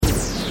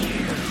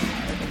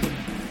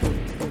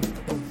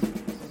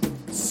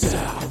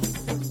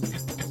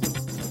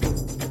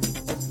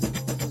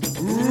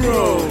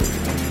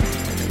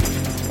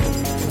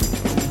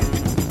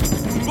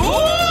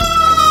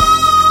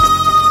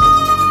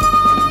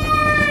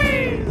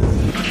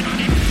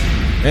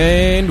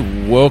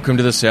And welcome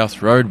to the South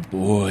Road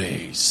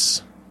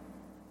Boys.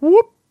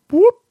 Whoop,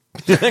 whoop.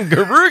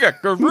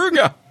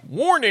 Garuga.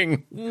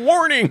 Warning.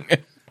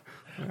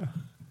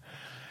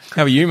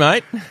 How are you,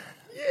 mate?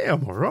 Yeah,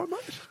 I'm all right, mate.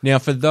 Now,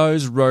 for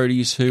those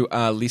roadies who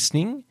are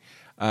listening,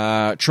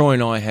 Troy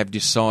and I have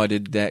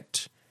decided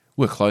that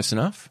we're close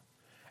enough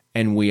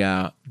and we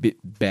are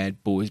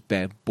bad boys.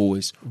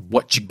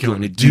 What you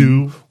gonna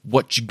do?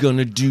 What you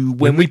gonna do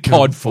when we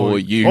pod for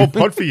you? Oh,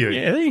 pod for you.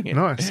 Yeah, there you go.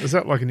 Nice. Is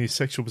that like a new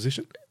sexual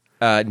position?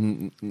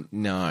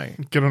 No.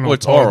 Get on Well, all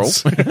it's oral.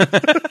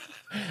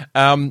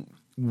 pods.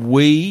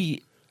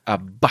 We are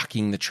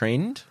bucking the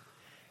trend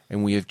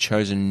and we have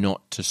chosen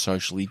not to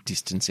socially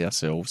distance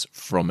ourselves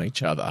from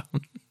each other.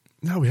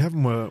 No, we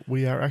haven't.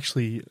 We are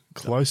actually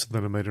closer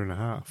than 1.5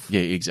 meters. Yeah,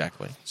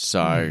 exactly.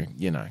 So,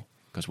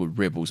 because we're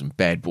rebels and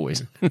bad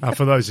boys.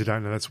 For those who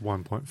don't know, that's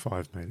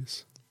 1.5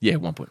 metres. Yeah,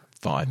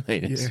 1.5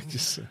 metres. Yeah,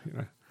 just,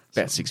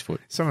 About 6 foot.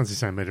 Sometimes you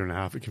say 1.5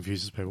 meters, it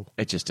confuses people.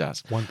 It just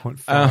does.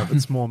 1.5,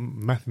 it's more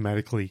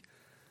mathematically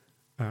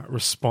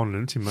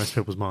respondent in most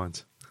people's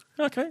minds.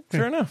 Okay,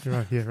 fair enough. You're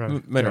right, yeah,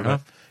 right. Metre and a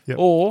half. Yep.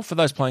 Or, for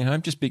those playing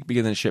home, just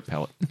bigger than a Shep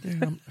pallet. Yeah,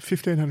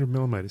 1,500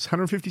 millimetres,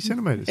 150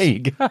 centimetres. There you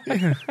go.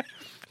 Yeah.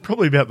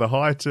 Probably about the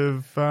height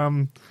of...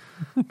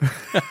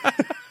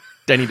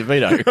 Danny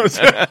DeVito.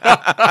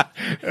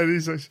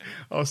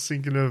 I was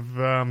thinking of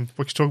what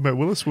you're talking about,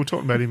 Willis. We were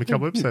talking about him a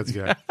couple of episodes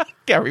ago.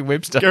 Gary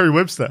Webster. Gary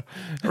Webster.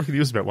 I reckon he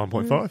was about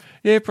 1.5.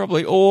 Yeah,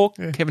 probably. Or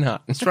Kevin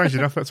Hart. Strangely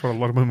enough, that's what a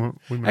lot of women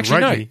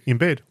Actually, rate me in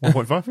bed.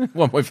 1.5.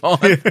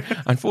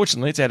 1.5.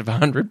 Unfortunately, it's out of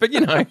 100. But,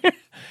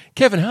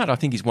 Kevin Hart, I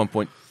think he's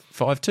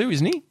 1.52,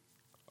 isn't he?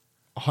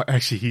 Oh,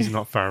 actually, he's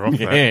not far off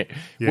that.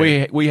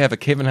 Yeah. We have a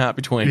Kevin Hart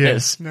between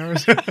us. No,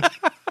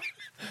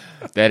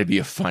 That'd be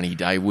a funny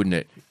day, wouldn't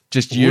it?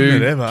 Just Wouldn't you,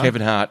 it ever?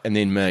 Kevin Hart, and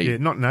then me. yeah,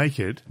 not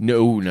naked.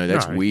 No,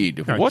 that's No.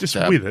 weird. No, What just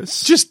the- with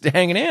us. Just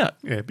hanging out.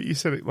 Yeah, but you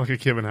said it like a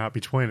Kevin Hart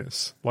between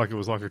us. Like it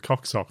was like a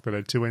cock sock that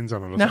had two ends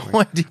on it or No, something.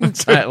 I didn't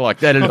say it like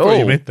that at I all. thought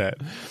you meant that.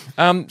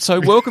 So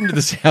welcome to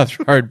the South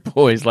Road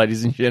Boys,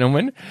 ladies and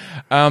gentlemen.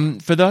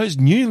 For those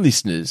new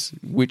listeners,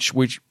 which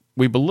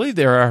we believe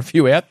there are a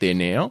few out there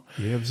now.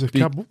 Yeah, there's a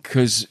couple.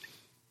 Because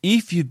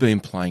if you've been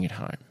playing at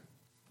home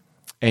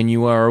and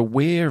you are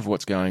aware of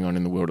what's going on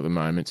in the world at the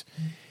moment,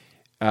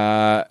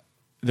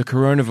 the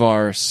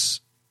coronavirus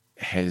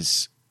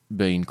has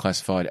been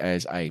classified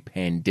as a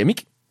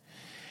pandemic.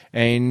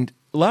 And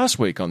last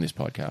week on this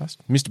podcast,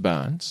 Mr.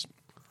 Barnes,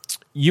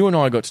 you and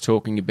I got to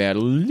talking about a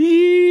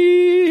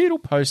little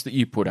post that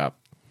you put up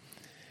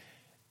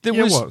that Yeah,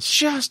 it was was.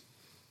 just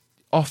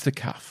off the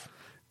cuff.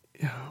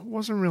 It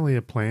wasn't really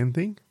a planned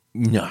thing,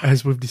 No.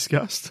 as we've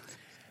discussed.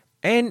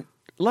 And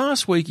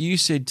last week you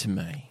said to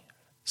me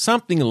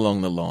something along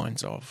the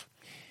lines of,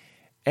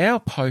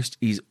 our post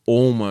is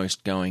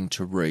almost going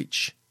to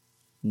reach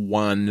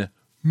 1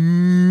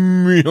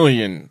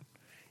 million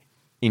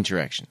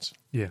interactions.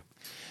 Yeah.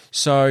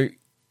 So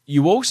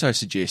you also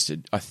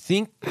suggested, I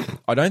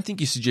don't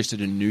think you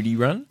suggested a nudie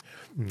run.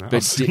 No, I But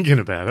was thinking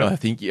about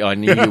it. I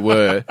knew you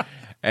were.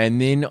 And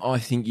then I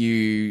think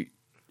you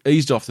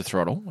eased off the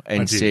throttle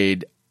and did.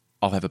 said,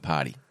 I'll have a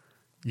party.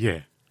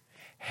 Yeah.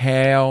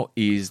 How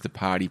is the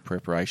party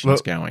preparations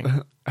Look,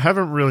 going?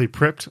 Haven't really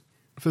prepped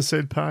for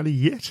said party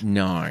yet.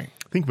 No. I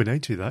think we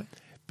need to, though.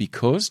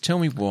 Because? Tell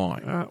me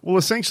why. Well,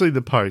 essentially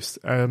the post,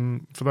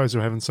 for those who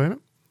haven't seen it,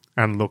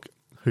 and look,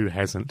 who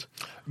hasn't,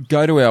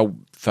 Go to our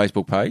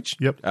Facebook page.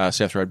 Yep.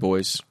 South Road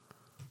Boys.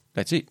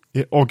 That's it.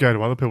 yeah, or go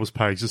to other people's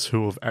pages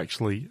who have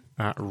actually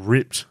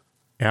ripped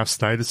our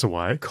status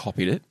away.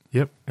 Copied it.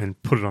 Yep,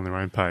 and put it on their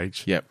own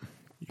page. Yep.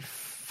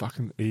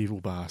 Fucking evil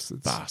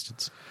bastards.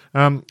 Bastards.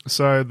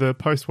 So the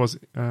post was,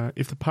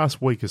 if the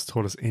past week has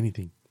taught us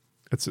anything,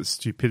 it's that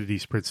stupidity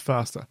spreads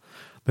faster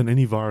than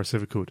any virus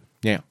ever could.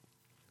 Now,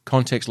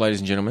 context, ladies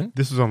and gentlemen.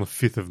 This was on the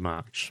 5th of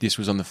March. This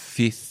was on the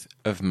 5th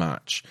of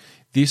March.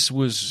 This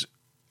was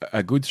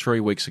a good 3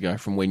 weeks ago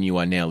from when you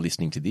are now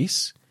listening to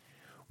this,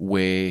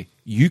 where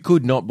you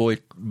could not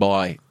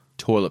buy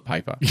toilet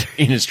paper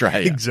in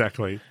Australia.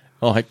 Exactly.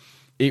 Like,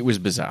 it was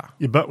bizarre.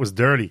 Your butt was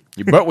dirty.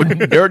 Your butt was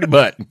dirty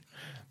butt.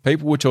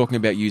 People were talking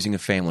about using a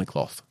family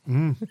cloth.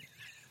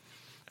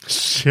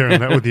 Sharing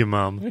that with your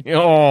mum.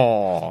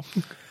 Oh,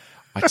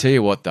 I tell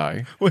you what,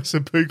 though. Where's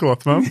the poo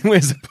cloth, mum?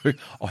 Where's the poo?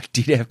 I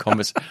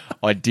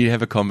did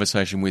have a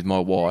conversation with my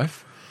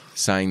wife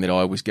saying that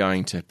I was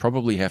going to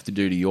probably have to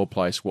do to your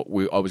place what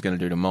I was going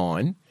to do to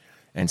mine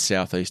and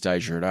Southeast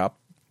Asia it up,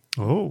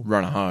 Oh.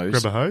 run a hose.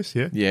 Grab a hose,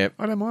 yeah? Yeah.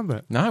 I don't mind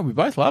that. No, we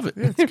both love it.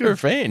 Yeah, it's We're a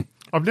fan.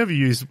 I've never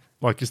used,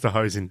 like, just a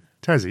hose in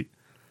Tassie.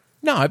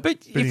 No,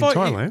 but in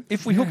Thailand?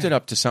 if we hooked it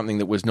up to something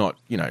that was not,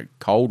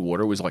 cold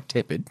water, it was like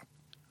tepid,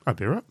 I'd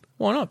be right.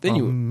 why not? Then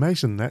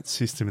Imagine that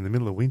system in the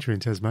middle of winter in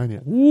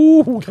Tasmania.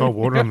 Ooh, Cold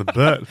water on the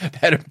butt.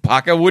 that'd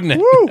pucker, wouldn't it?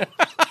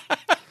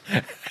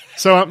 Woo!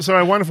 So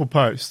a wonderful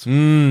post.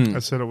 I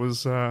said it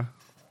was, I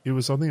think it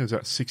was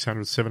about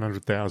 600,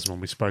 700,000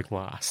 when we spoke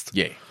last.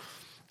 Yeah.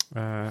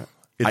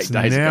 It's 8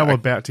 days now ago.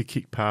 about to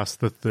kick past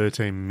the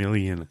 13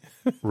 million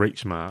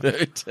reach mark.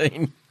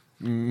 13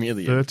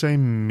 million.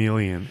 13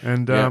 million.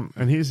 And Yeah.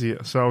 and here's the...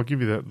 So I'll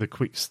give you the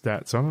quick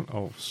stats on it.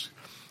 I'll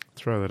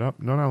throw that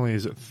up. Not only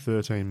is it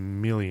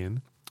 13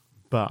 million,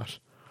 but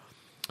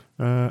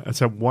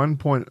it's at 1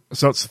 point...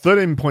 So it's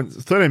 13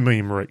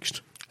 million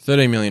reached.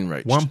 13 million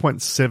reached.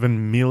 1.7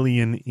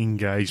 million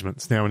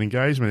engagements. Now, an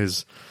engagement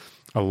is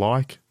a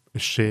like, a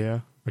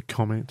share, a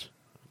comment,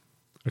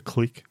 a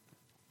click.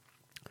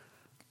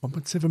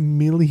 1.7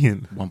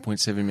 million.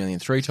 1.7 million.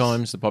 3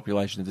 times the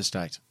population of the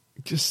state.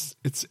 Just,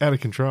 it's out of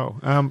control.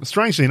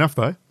 Strangely enough,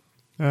 though,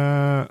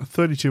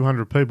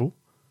 3,200 people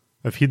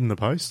have hidden the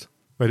post.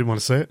 They didn't want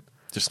to see it.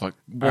 Just like,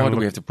 why do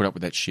we have to put up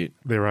with that shit?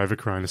 They're over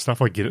Corona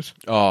stuff. I get it.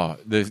 Oh,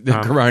 they're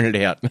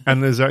coronaed out.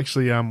 And there's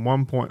actually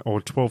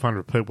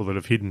 1,200 people that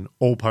have hidden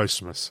all posts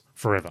from us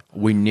forever.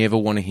 We never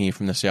want to hear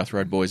from the South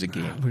Road boys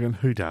again. Look, and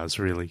who does,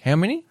 really? How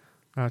many?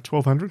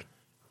 1,200.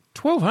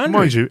 1,200?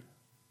 Mind you,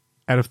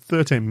 out of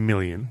 13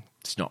 million,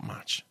 It's not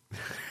much.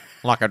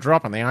 Like a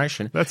drop in the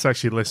ocean. that's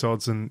actually less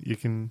odds than you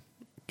can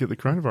get the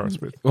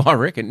coronavirus with. Well, I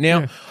reckon.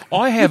 Now, Yeah.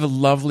 I have a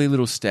lovely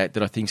little stat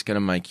that I think is going to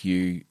make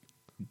you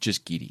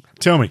just giddy.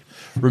 Tell me.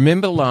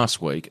 Remember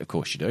last week, of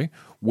course you do,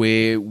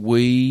 where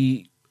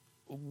we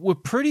were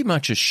pretty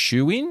much a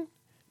shoo-in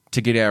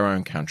to get our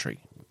own country.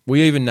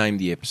 We even named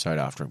the episode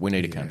after it. We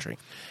need a country.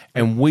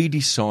 And we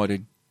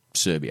decided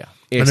Serbia.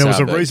 And there was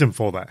a SRB. reason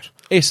for that.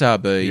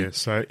 SRB. Yeah,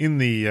 so in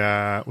the,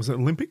 was it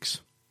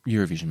Olympics?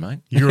 Eurovision, mate.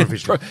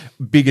 Eurovision.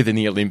 Bigger than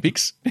the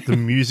Olympics. The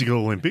musical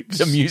Olympics.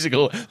 The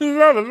musical.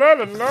 La, la, la,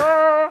 la,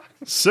 la.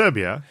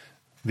 Serbia,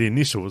 the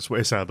initials were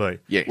SRB.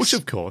 Yes. Which,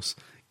 of course,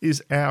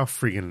 is our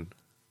friggin'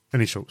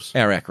 initials.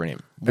 Our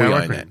acronym. We Our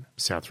own that. acronym.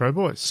 South Road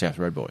Boys. South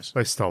Road Boys.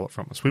 They stole it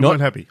from us. We Not-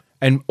 weren't happy.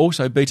 And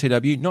also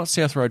BTW, not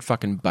South Road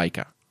fucking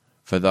Baker.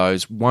 For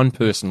those one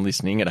person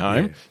listening at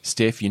home, Yeah.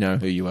 Steph, you know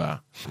who you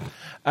are.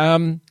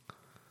 And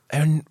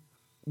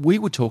we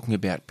were talking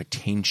about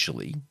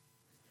potentially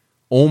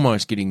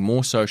almost getting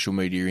more social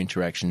media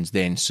interactions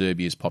than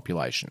Serbia's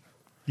population.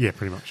 Yeah,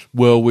 pretty much.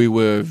 Well, we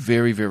were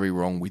very, very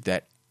wrong with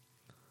that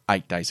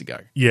 8 days ago.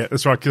 Yeah,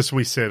 that's right, because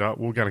we said,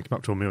 we're going to come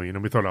up to 1 million,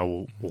 and we thought,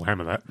 we'll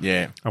hammer that.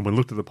 Yeah. And we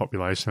looked at the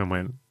population and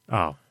went,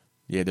 Yeah,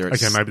 they're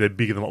okay, maybe they're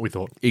bigger than what we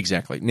thought.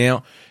 Exactly.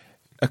 Now,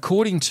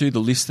 according to the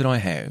list that I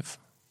have,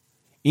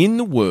 in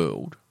the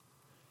world,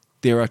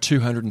 there are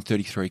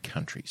 233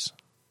 countries.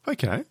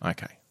 Okay.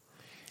 Okay.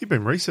 You've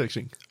been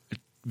researching.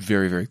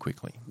 Very, very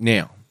quickly.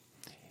 Now,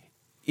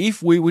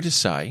 if we were to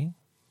say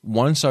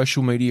one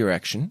social media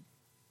action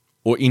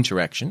or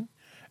interaction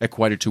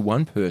equated to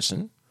one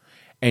person,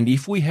 and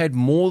if we had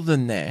more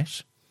than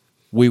that,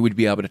 we would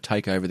be able to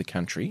take over the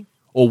country,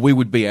 or we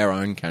would be our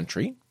own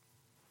country.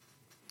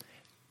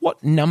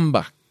 What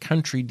number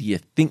country do you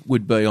think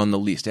would be on the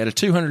list out of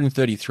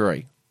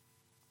 233?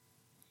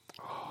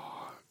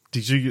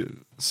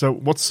 So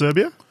what's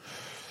Serbia?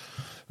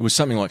 It was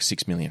something like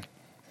 6 million.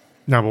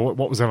 No, but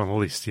what was that on the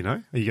list, you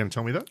know? Are you going to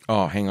tell me that?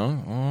 Oh, hang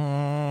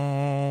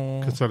on.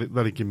 Because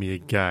that'll give me a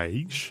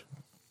gauge.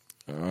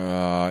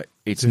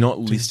 It's not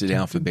listed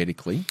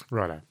alphabetically.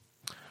 Righto.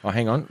 Oh,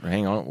 hang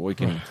on. We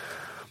can.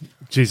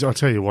 Geez, I'll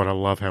tell you what, I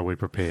love how we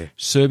prepare.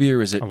 Serbia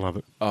is at I love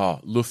it.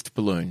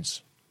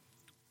 Luftballons.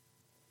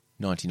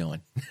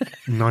 99.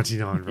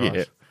 99, right?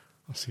 Yeah.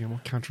 I'll see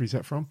what country is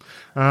that from.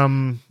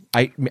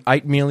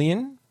 8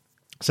 million,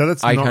 So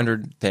that's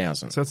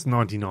 800,000. So that's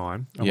 99,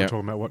 and we're Yep.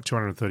 talking about, what,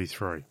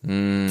 233?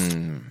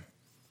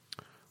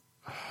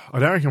 I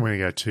don't reckon we're going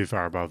to go too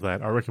far above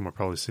that. I reckon we're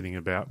probably sitting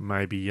about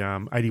maybe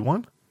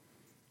 81.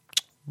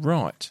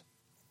 Right.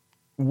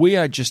 We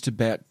are just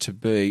about to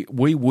be,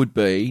 we would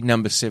be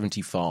number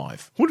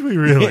 75 Would we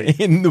really?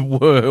 in the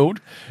world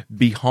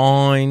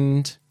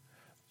behind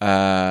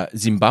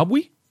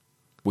Zimbabwe,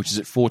 which is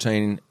at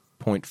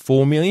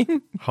 14.4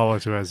 million. Hello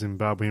to our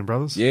Zimbabwean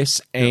brothers.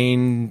 Yes,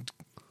 and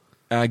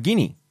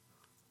Guinea.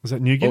 Was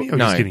that New Guinea or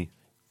no. just Guinea?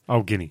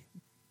 Oh, Guinea.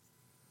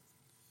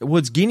 Well,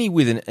 it's Guinea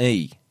with an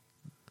E.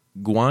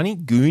 Guinea?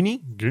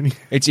 Guinea.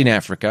 It's in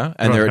Africa,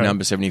 and they're at Right.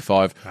 number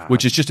 75,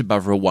 which is just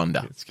above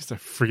Rwanda. It's just a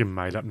friggin'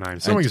 made-up name.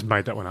 Someone just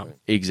made that one up.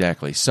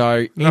 Exactly.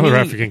 So Another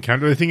any African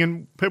country. They're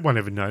thinking, people won't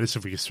ever notice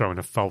if we just throw in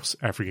a false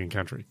African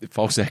country.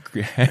 false You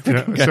African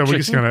know, so we're country.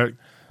 just going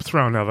to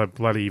throw another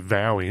bloody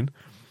vowel in,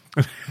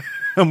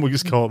 and we'll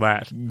just call it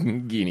that.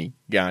 Guinea.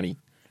 Ghana?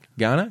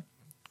 Guinea.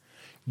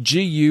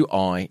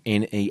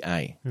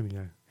 There we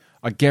go.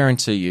 I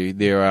guarantee you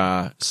there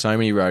are so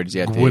many roads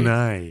out there.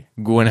 Guinea.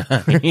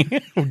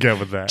 Guinea. We'll go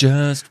with that.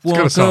 Just got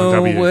a walk silent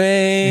W.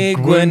 away,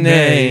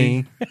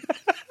 Guinea. Guinea.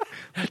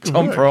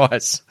 Tom work.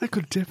 Price. That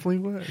could definitely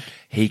work.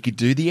 He could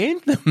do the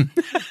anthem.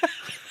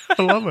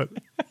 I love it.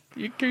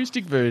 The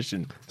acoustic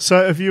version.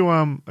 So have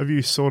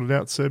you sorted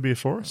out Serbia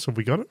for us? Have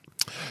we got it?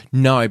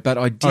 No, but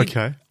I did.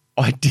 Okay.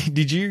 I did.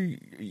 Did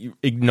you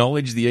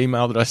acknowledge the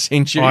email that I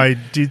sent you? I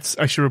did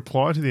actually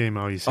reply to the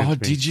email you sent me. Oh,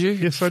 did you?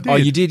 Yes, I did. Oh,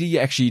 you did? You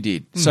actually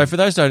did. So for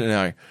those who don't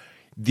know,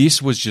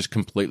 this was just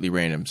completely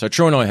random. So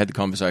Troy and I had the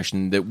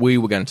conversation that we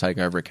were going to take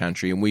over a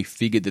country, and we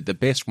figured that the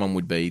best one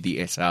would be the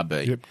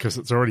SRB. Yep, because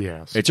it's already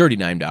ours. It's already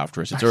named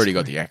after us. It's already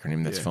got the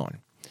acronym. That's fine.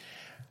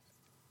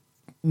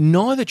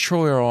 neither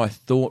Troy or I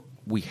thought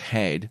we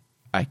had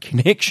a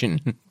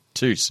connection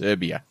to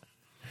Serbia.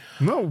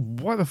 No,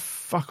 why the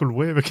fuck would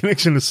we have a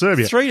connection to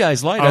Serbia? 3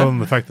 days later... Other than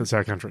the fact that it's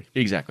our country.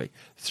 Exactly.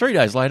 3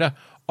 days later,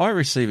 I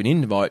receive an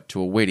invite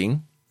to a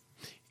wedding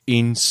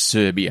in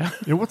Serbia.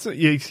 Yeah, what's it?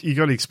 You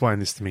got to explain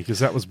this to me because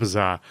that was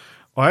bizarre.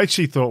 I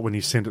actually thought when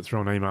you sent it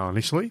through an email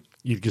initially,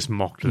 you'd just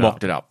mocked it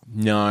up.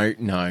 No,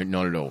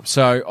 not at all.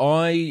 So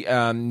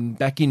I,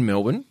 back in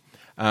Melbourne,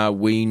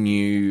 we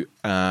knew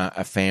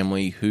a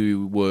family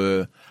who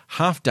were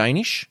half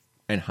Danish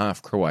and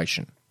half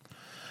Croatian.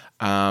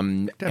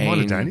 Don't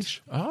mind a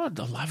Danish. Oh,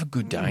 I love a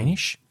good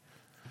Danish.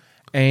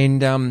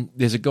 And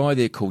there's a guy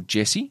there called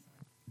Jesse.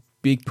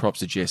 Big props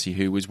to Jesse,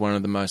 who was one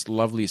of the most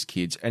loveliest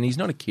kids. And he's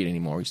not a kid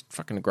anymore. He's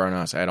fucking a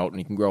grown-ass adult and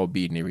he can grow a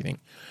beard and everything.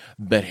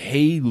 But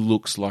he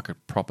looks like a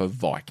proper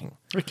Viking.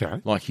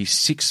 Okay. Like he's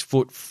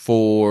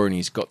 6'4" and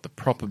he's got the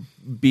proper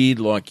beard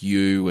like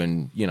you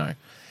and, you know.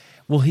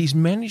 Well, he's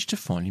managed to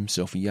find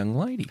himself a young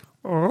lady.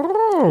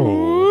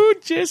 Oh. Ooh,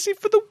 Jesse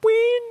for the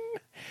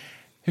win.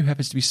 Who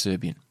happens to be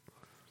Serbian.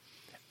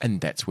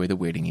 And that's where the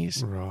wedding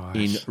is. Right.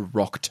 In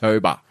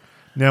Rocktober.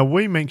 Now,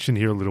 we mentioned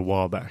here a little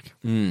while back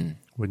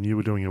when you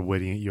were doing a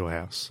wedding at your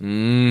house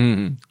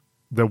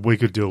that we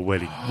could do a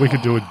wedding. We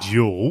could do a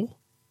dual.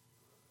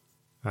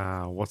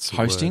 What's the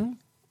Hosting? word?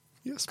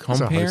 Yes,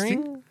 Comparing?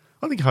 hosting.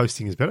 I think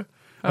hosting is better.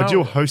 A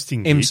dual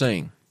hosting gig.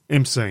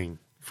 MCing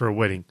for a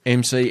wedding.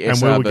 MC, and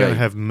SRB. we were going to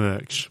have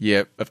merch.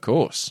 Yep, of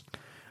course.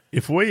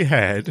 If we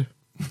had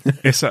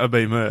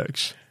SRB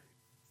merch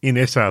in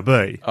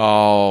SRB...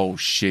 Oh,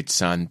 shit,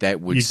 son.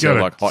 That would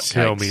sell like hotcakes.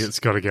 Tell me it's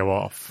got to go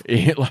off.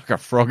 Yeah, like a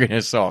frog in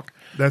a sock.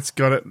 That's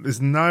got it. There's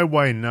no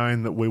way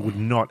known that we would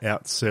not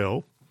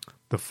outsell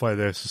the Flat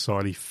Earth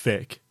Society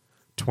FEC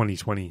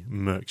 2020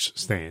 merch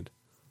stand.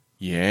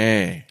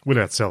 Yeah. We'd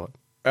outsell it.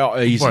 Oh,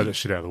 easy. Blow that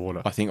shit out of the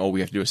water. I think all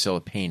we have to do is sell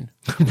a pen.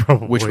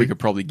 Probably. Which we could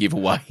probably give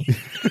away.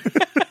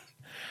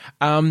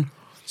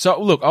 So,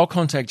 look, I'll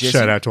contact Jesse.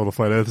 Shout out to all the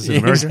Flat Earthers in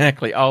America.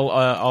 Exactly.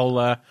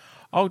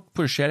 I'll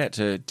put a shout out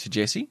to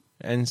Jesse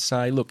and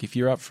say, look, if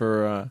you're up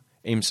for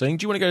emceeing,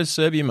 do you want to go to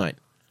Serbia, mate?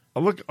 Oh,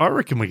 look, I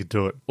reckon we could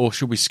do it. Or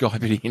should we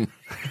Skype it in?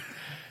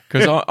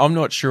 Because I'm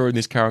not sure in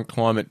this current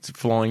climate,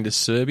 flying to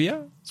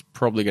Serbia, it's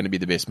probably going to be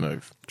the best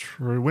move.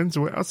 True. When's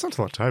the... It's not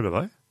till October,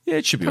 though. Yeah,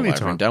 it should be all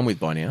over and done with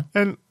by now.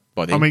 And,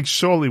 by then. I mean,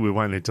 surely we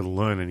won't need to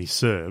learn any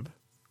Serb.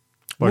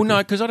 Well, no,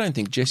 because I don't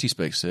think Jesse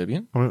speaks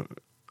Serbian.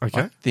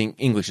 Okay. I think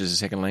English is a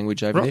second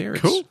language over there.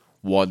 Cool. It's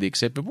widely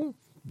acceptable.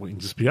 We can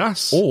just be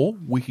us. Or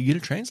we could get a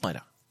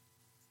translator.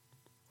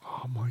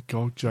 Oh, my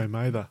God, Joe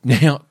Mather.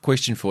 Now,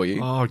 question for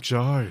you. Oh,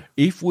 Joe.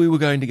 If we were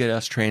going to get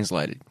us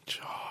translated,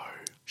 Joe.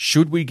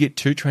 Should we get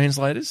two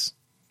translators?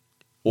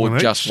 Or One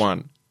just each?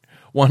 one?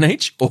 One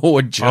each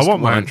or just one? I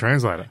want my own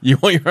translator. You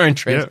want your own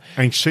translator?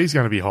 Yeah, and she's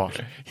going to be hot.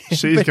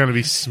 She's going to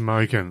be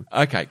smoking.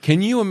 Okay,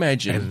 can you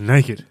imagine? And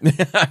naked.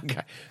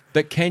 Okay,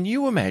 but can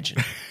you imagine?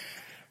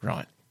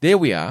 Right, there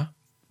we are,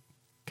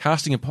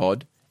 casting a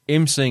pod,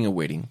 emceeing a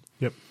wedding.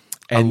 Yep.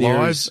 And a there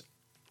live is,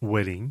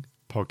 wedding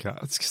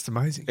podcast. It's just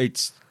amazing. it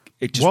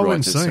just While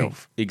writes emceeing.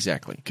 itself.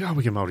 Exactly. God,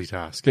 we can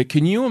multitask. But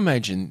can you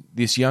imagine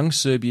this young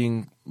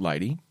Serbian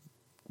lady,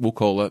 we'll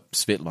call her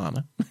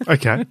Svetlana,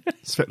 Okay.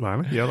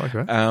 Svetlana. Yeah, I like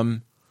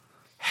that.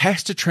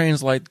 has to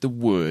translate the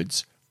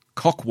words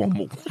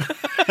cockwomble.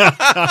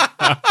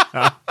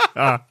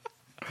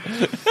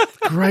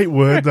 Great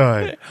word,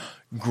 though.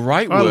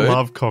 Great I word.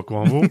 love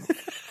cockwomble.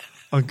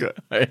 I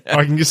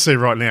can just see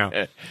right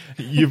now,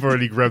 you've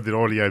already grabbed the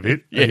audio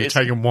bit and you're Yes.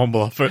 taking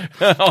womble off it.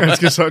 And it's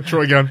just like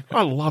Troy going,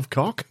 I love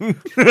cock. And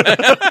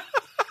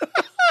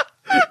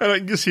I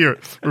can just hear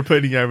it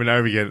repeating over and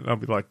over again. And I'll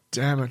be like,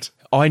 damn it.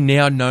 I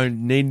now no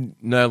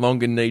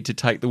longer need to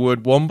take the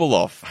word womble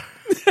off.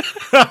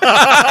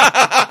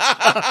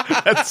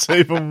 That's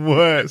even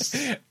worse.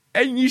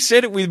 And you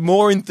said it with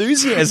more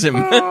enthusiasm.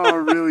 Oh, I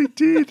really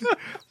did.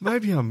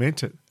 Maybe I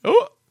meant it.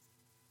 Oh.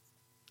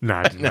 No,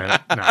 I didn't mean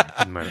it. No, I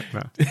didn't mean it.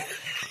 No.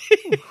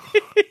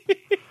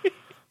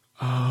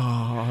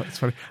 Oh, it's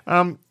funny.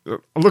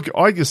 Look,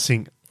 I just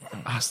think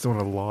us doing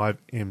a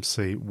live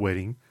MC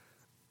wedding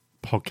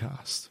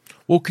podcast.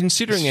 Well,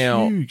 considering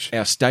It's huge.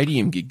 our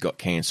stadium gig got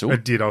cancelled,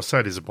 It did. I was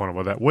so disappointed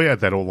by that. We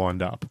had that all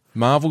lined up.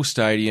 Marvel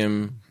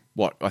Stadium,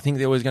 I think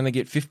there was going to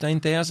get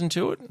 15,000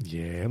 to it.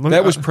 Yeah. Look,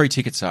 That was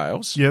pre-ticket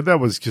sales. yeah, that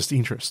was just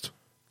interest.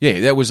 Yeah,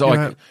 that was like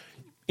know-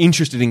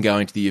 interested in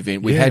going to the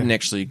event. We Yeah. hadn't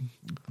actually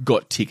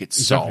got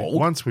tickets sold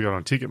Once we got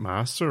on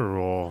Ticketmaster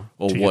or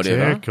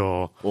whatever,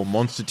 Ticketek or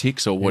Monster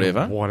Ticks or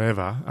whatever.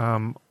 whatever,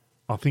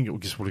 I think it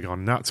just would have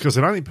gone nuts because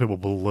I don't think people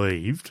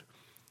believed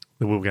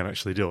that we were going to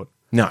actually do it.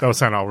 No. They were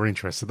saying, oh, we're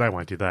interested. They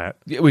won't do that.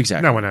 Yeah,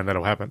 exactly. No one knows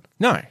that'll happen.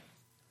 No.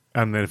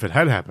 And then if it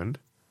had happened,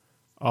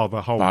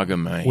 the whole...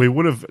 Bugger me. We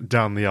would have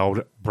done the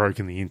old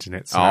broken the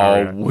internet Oh,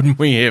 scenario. wouldn't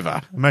we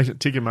ever? Imagine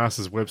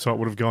Ticketmaster's website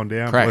would have gone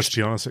down. Crashed. Let's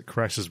be honest, it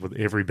crashes with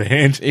every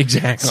band.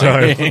 Exactly.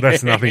 So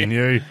that's nothing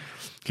new.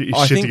 Get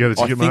your shit together,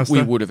 I think Ticketmaster.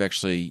 we would have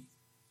actually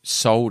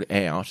sold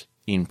out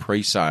in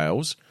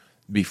pre-sales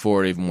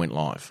before it even went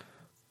live.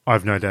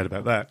 I've no doubt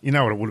about that. You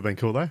know what it would have been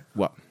cool, though?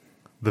 What?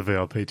 the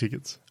VIP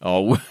tickets.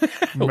 Oh,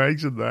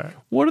 Imagine that.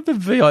 what do the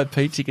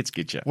VIP tickets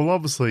get you? Well,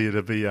 obviously,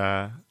 it'd be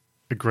a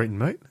greet and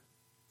meet.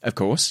 Of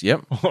course,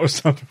 yep. Or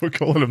some people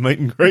call it a meet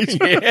and greet.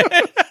 Yeah.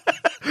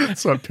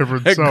 It's like pepper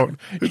and salt.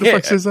 Who the Yeah.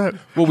 fuck says that?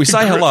 Well, we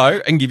say hello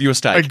and give you a A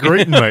steak.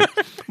 greet and meet.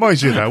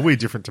 Mind you, though, we're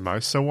different to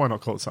most, so why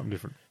not call it something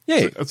different?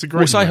 Yeah, It's a greet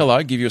we'll say and meet.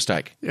 hello, give you a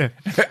steak. Yeah.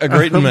 A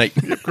greet and meet.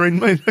 Yeah, greet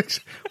and meet.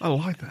 I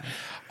like that.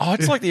 Oh,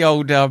 it's like the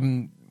old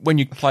when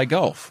you play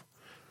golf,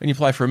 when you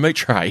play for a meat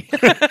tray,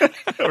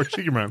 Or a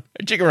chicken run.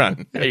 a chicken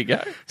run. There you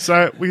go.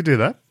 So we could do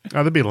that.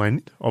 There'd be a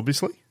lanyard,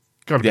 obviously.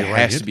 Got to be There a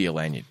lanyard. has to be a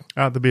lanyard.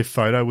 There'd be a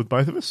photo with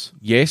both of us.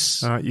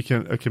 Yes.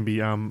 It can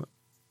be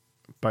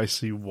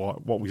basically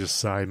what we just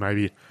say,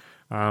 maybe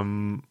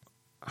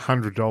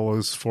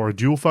 $100 for a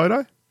dual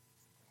photo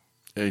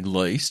At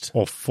least.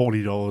 or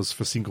 $40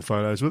 for single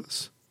photos with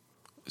us.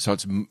 So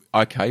it's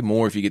okay,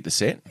 more if you get the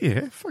set.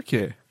 Yeah, fuck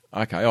yeah.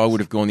 Okay, I would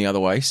have gone the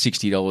other way,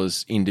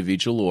 $60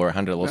 individual or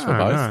 $100 for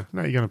both.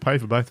 No, you're going to pay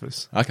for both of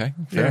us. Okay,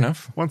 fair Yeah.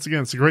 enough. Once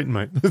again, it's a greeting,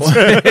 mate.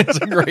 It's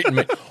a great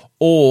meet.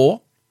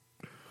 Or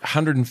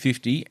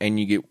 150 and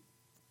you get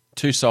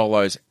 2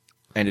 solos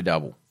and a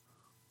double.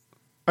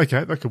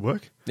 Okay, that could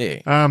work.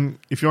 Yeah.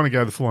 If you want to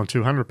go the full-on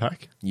 200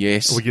 pack,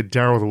 Yes. we get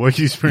Daryl, the work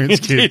experience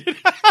kid.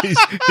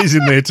 He's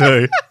in there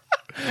too.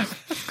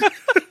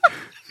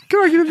 Can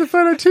I get in the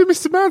photo too,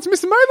 Mr. Barnes,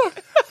 Mr.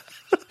 Mather?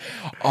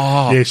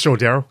 Oh, Yeah, sure,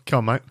 Daryl.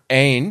 Come on, mate.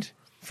 and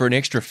for an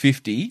extra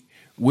 50,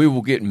 we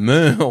will get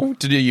Merle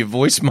to do your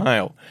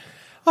voicemail.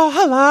 Oh,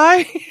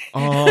 hello.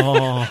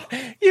 Oh,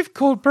 You've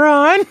called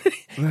Brian.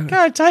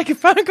 Can't take a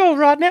phone call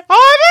right now.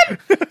 Ivan!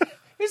 Are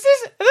they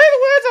the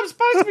words I'm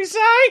supposed to be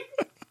saying?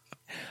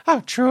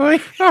 Oh, Troy.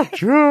 oh,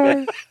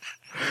 Troy.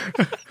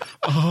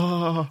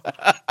 Oh,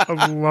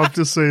 I'd love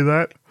to see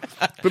that.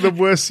 But the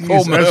worst thing Poor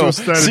is, as Merle we're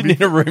starting, sitting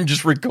in a room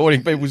just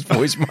recording people's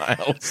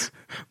voicemails.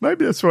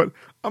 maybe that's what.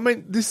 I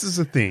mean, this is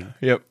the thing.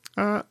 Yep.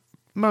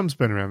 Mum's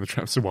been around the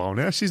traps a while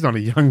now. She's not a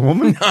young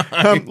woman.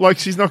 Like,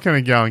 she's not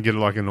going to go and get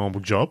like a normal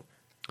job.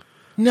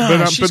 No,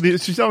 But,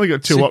 she's- she's only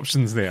got two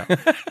options now.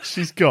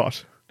 She's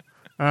got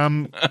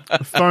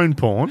phone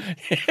porn.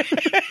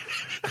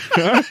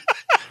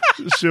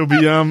 She'll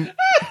be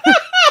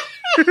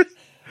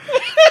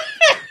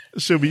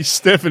she'll be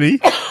Stephanie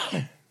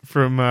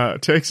from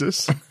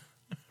Texas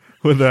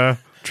with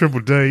triple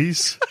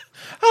D's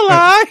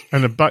hello.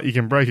 and a butt you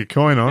can break a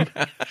coin on.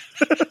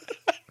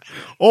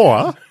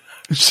 Or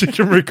she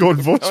can record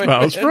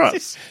voicemails for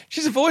us.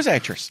 She's a voice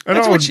actress. And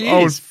That's I what would, she I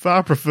would is.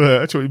 far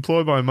prefer to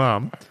employ my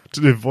mum to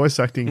do voice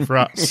acting for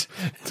us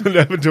than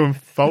ever doing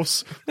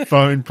false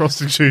phone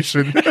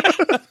prostitution.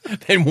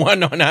 Then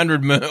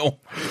 1-900 Merle.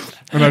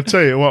 And I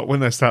tell you what,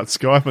 when they start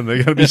Skyping,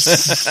 they're going to be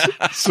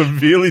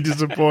severely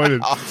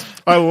disappointed.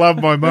 I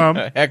love my mum,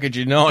 How could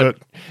you not? but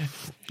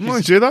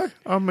mind you, though,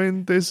 I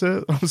mean,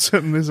 I'm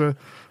certain there's a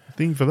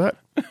thing for that.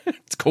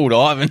 It's called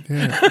Ivan.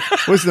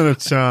 Wasn't it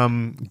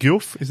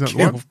Gilf? Isn't that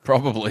the one?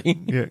 Probably.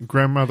 Yeah,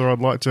 grandmother I'd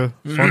like to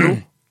fondle.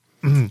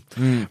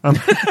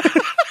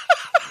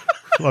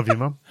 Love you,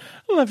 mum.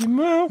 Love you,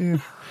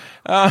 Merle.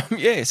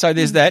 Yeah, so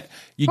there's that.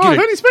 You Oh, get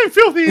then it. he's been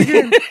filthy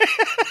again.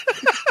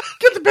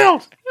 Get the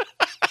belt.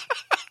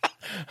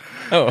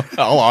 Oh,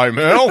 hello,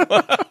 Merle.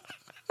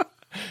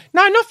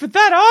 No, not for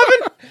that,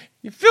 Ivan.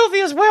 You're filthy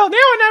as well. Now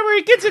I know where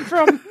he gets it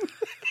from.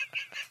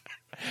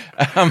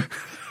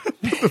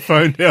 Put the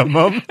phone down,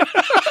 mum.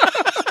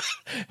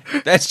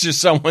 That's just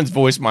someone's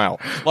voicemail.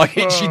 Like,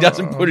 she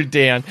doesn't put it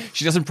down.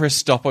 She doesn't press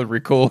stop on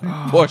record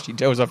while she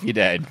tells off your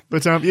dad.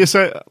 But yeah,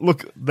 so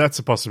look, that's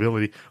a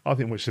possibility. I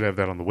think we should have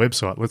that on the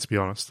website. Let's be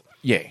honest.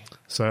 Yeah,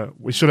 So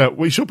we should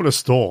put a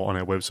store on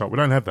our website. We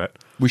don't have that.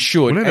 we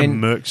should. We don't have a And,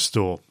 merch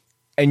store.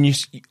 and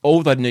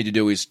all they'd need to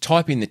do is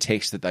type in the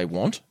text that they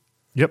want.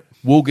 Yep.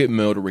 We'll get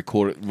Merle to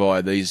record it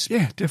via these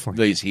Yeah,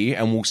 definitely. these here,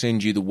 and we'll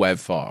send you the WAV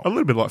file. A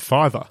little bit like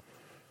Fiverr,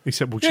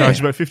 except we'll charge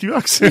Yeah. about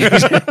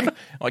 $50.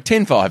 Like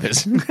 10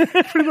 fivers.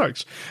 Pretty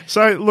much.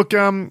 So look,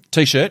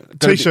 T-shirt.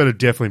 t-shirt would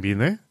definitely be in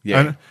there.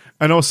 Yeah.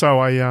 And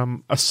also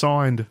a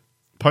signed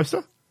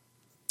poster.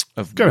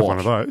 Of Go to what? one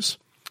of those.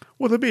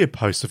 Well, there'll be a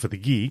poster for the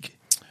gig.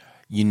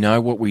 You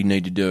know what we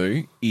need to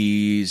do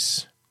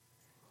is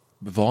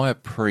via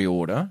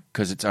pre-order,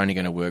 because it's only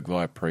going to work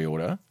via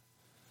pre-order.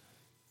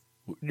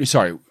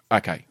 Sorry,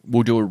 okay.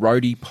 We'll do a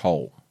roadie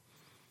poll.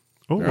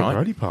 Oh, Right. a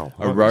roadie poll.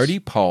 A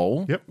roadie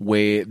poll Yep.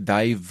 where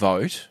they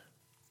vote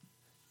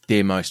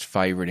their most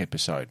favourite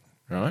episode,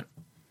 right?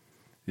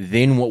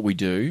 Then what we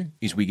do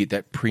is we get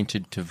that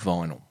printed to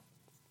vinyl.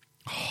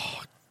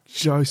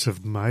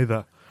 Joseph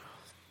Mather.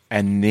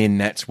 And then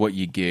that's what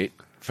you get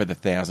for the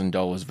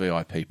 $1,000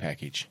 VIP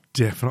package.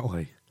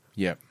 Definitely.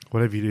 Yep.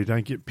 Whatever you do,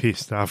 don't get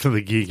pissed after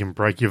the gig and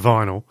break your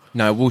vinyl.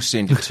 No, we'll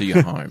send it to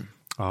your home.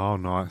 Oh,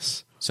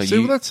 nice. So See,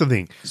 you- well, that's the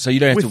thing. So you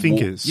don't have We're to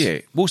thinkers. Yeah,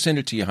 we'll send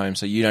it to your home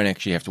so you don't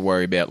actually have to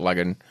worry about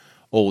lugging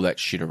all that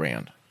shit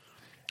around.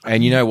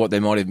 And you know what?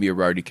 There might even be a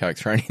roadie coke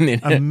thrown in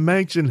there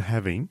Imagine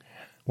having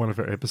one of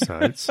our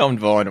episodes, on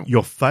vinyl.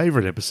 your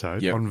favourite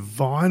episode, Yep. on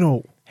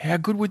vinyl. How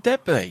good would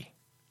that be?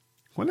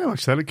 Wonder how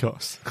much that'd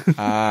cost.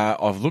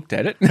 I've looked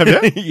at it. Have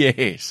you?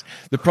 Yes.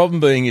 The problem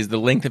being is the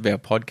length of our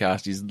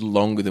podcast is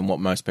longer than what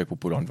most people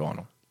put on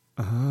vinyl.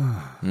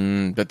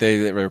 But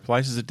there are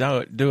places that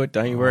do it.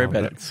 Don't you worry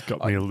about it. It's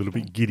got me a little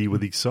bit giddy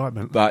with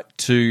excitement. But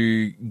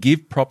to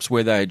give props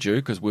where they are due,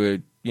 because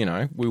we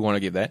want to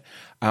give that.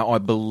 I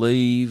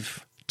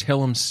believe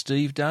Tell 'em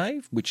Steve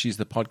Dave, which is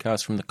the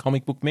podcast from the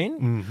Comic Book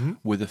Men,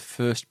 were the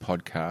first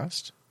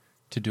podcast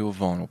to do a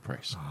vinyl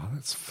press. Oh,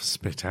 that's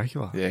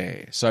spectacular.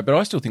 Yeah. So, but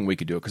I still think we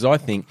could do it because I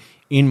think,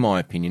 in my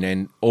opinion,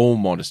 and all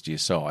modesty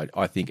aside,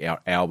 I think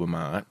our album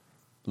art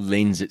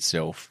lends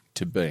itself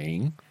to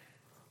being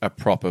a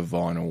proper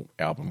vinyl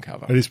album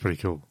cover. It is pretty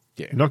cool.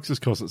 Yeah. Not just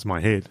because it's my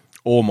head.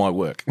 Or my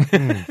work.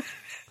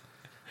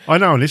 I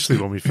know initially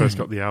when we first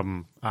got the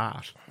album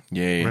art,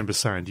 Yeah. I remember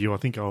saying to you, I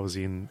think I was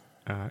in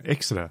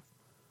Exeter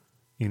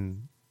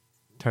in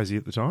Tassie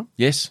at the time,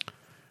 Yes.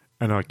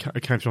 and I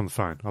came through on the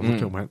phone. I looked at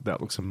it and went,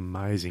 that looks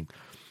amazing.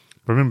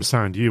 But I remember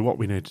saying to you, what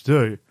we need to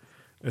do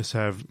is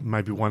have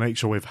maybe one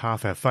each, or we have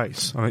half our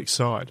face on each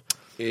side,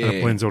 and it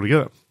Yeah. blends all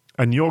together.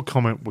 And your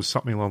comment was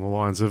something along the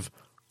lines of,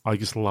 I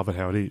just love it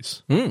how it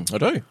is. I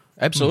do.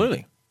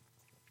 Absolutely.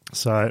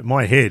 So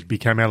my head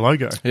became our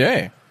logo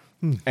Yeah.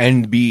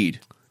 And beard.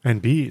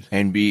 and beard.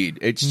 And beard.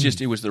 It's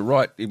just, it was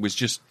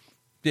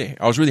yeah,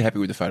 I was really happy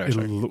with the photo. It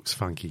shoot. looks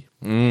funky.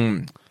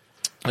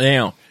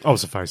 Now, I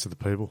was the face of the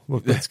people.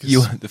 Look, that's just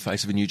you're the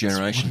face of a new what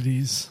generation, it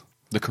is.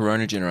 the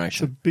Corona It's a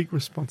generation. big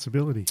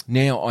responsibility.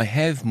 Now, I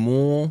have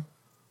more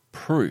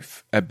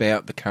proof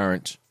about the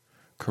current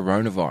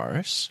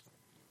coronavirus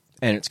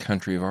and its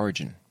country of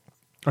origin.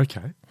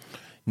 Okay.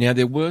 Now,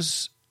 there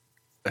was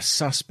a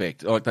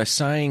suspect, like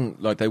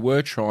they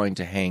were trying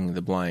to hang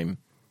the blame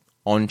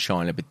on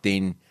China, but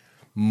then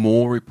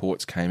more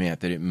reports came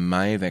out that it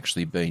may have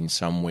actually been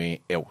somewhere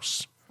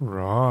else.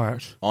 Right.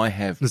 I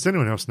have. Does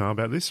anyone else know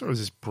about this, or is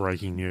this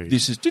breaking news?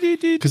 This is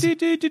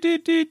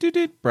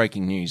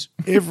breaking news.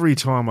 Every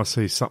time I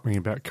see something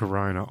about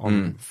Corona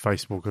on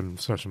Facebook and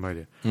social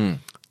media,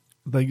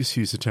 they just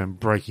use the term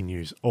breaking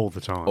news all the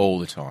time. All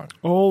the time.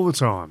 All the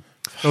time.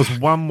 There was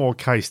one more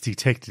case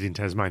detected in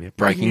Tasmania.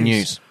 Breaking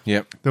news.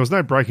 Yep. There was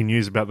no breaking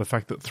news about the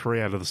fact that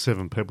 3 out of the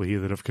 7 people here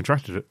that have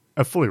contracted it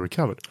are fully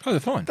recovered. Oh, they're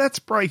fine. That's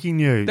breaking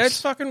news.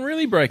 That's fucking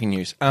really breaking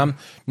news.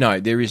 No,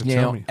 there is Tell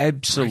now me.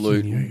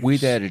 absolute, Breaking news.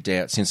 without a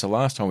doubt, since the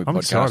last time we I'm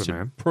excited, podcasted,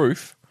 man.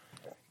 proof.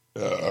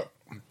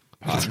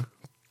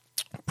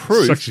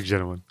 Proof. Such a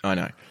gentleman. I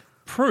know.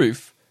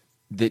 Proof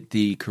that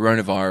the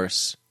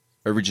coronavirus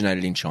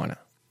originated in China.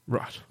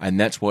 Right. And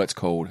that's why it's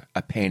called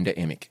a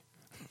pandemic.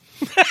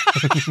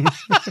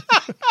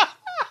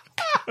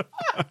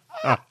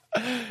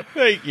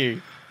 Thank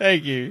you.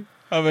 Thank you.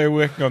 I've been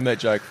working on that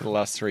joke for the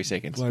last 3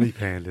 seconds. Bloody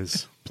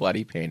pandas.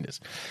 Bloody pandas.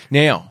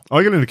 Now,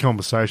 I got into a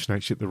conversation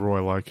actually at the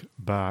Royal Oak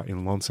Bar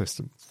in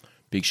Launceston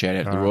big shout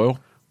out to the Royal.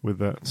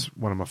 with it's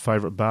one of my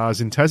favourite bars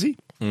in Tassie.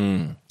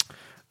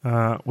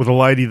 With a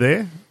lady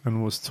there,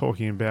 and was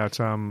talking about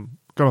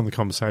got on the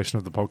conversation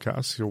of the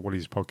podcast, or what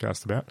is your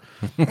podcast about?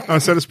 I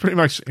said it's pretty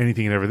much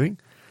anything and everything.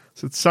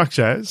 So it's such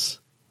as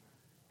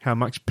how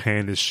much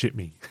pandas shit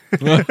me.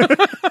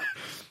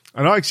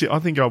 And I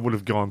think I would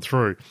have gone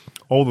through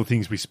all the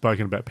things we've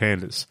spoken about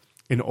pandas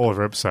in all of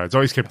our episodes. I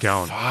always kept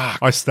going.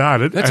 I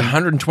started. That's and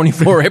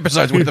 124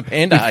 episodes worth of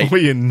panda hate. before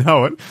you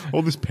know it,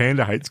 all this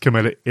panda hate's come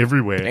out of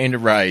everywhere. Panda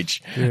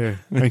rage. Yeah.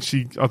 And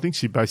I think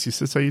she basically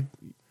said, so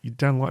you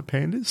don't like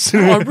pandas?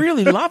 Oh, I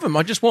really love them.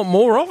 I just want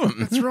more of them.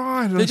 That's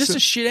right. And They're I just said, a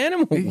shit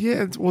animal.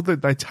 yeah, well,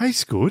 they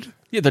taste good.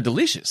 Yeah, they're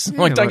delicious. Yeah,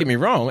 like, don't like- get me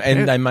wrong. And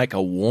Yeah. they make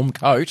a warm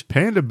coat.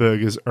 Panda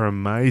burgers are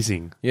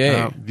amazing.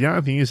 Yeah. The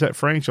only thing is that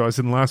franchise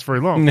didn't last very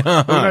long. There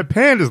were no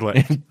pandas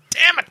left.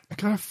 Damn it.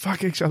 Gotta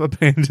fuck each other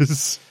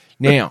pandas.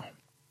 Now,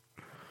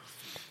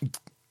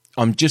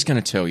 I'm just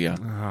going to tell you.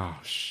 Oh,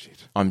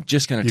 shit. I'm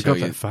just going to You've tell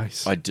got you. that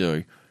face. I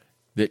do.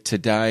 That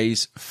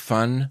today's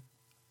fun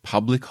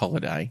public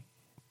holiday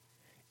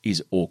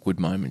is Awkward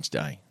Moments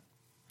Day.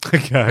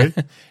 Okay.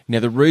 Now,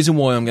 the reason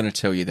why I'm going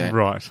to tell you that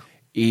Right.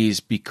 is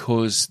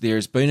because there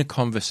has been a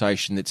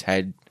conversation that's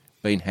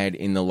been had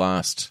in the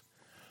last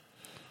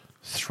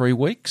 3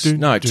 weeks? Dun,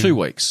 No, dun. 2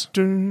 weeks.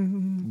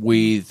 Dun.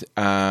 With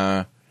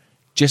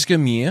Jessica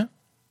Meir,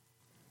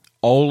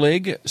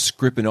 Oleg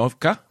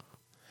Skripanovka,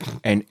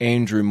 and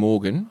Andrew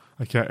Morgan.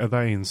 Okay, are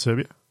they in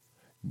Serbia?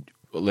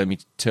 Well, let me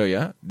tell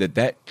you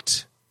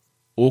that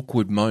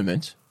awkward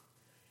moment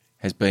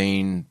has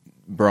been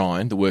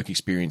Brian, the work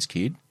experience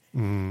kid,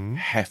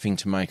 having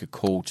to make a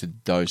call to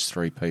those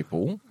 3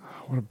 people.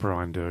 What did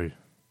Brian do?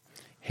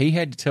 He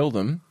had to tell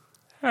them,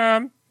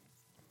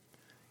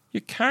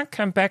 you can't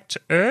come back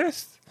to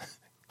Earth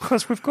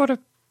because we've got a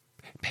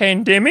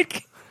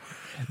pandemic.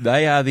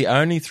 They are the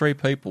only 3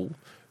 people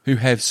who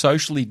have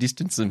socially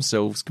distanced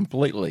themselves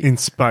completely. In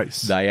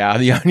space. They are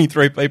the only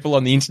 3 people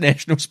on the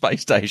International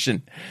Space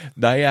Station.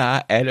 They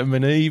are Adam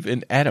and Eve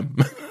and Adam.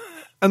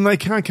 And they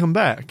can't come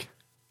back.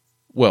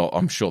 Well,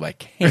 I'm sure they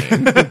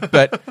can,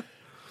 but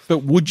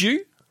would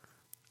you?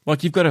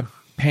 Like, you've got a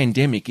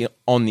pandemic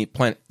on the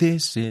planet.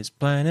 This is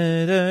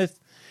planet Earth.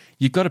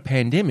 You've got a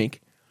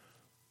pandemic.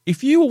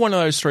 if you were one of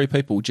those three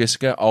people,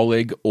 Jessica,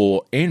 Oleg,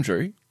 or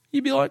Andrew,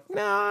 you'd be like,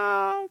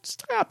 nah,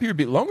 stay up here a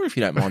bit longer if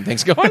you don't mind.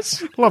 Thanks,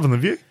 guys. Loving the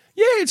view.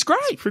 Yeah, it's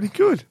great. Pretty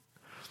good.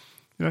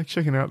 You know,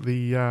 checking out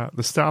the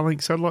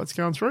Starlink satellites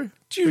going through.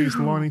 These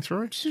lining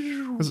through. Is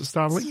it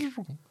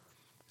Starlink?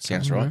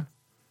 Sounds right.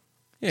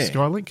 Yeah.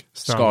 Skylink?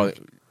 Sky.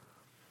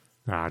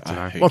 Nah, I don't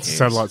know. Who Lots of cares?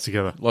 satellites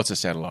together. Lots of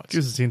satellites.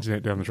 Gives us the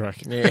internet down the track.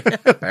 Yeah,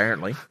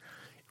 apparently.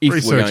 If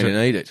Research we're going it.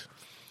 to need it.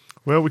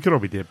 Well, we could all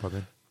be dead by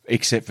then.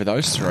 Except for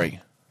those three.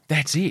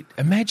 That's it.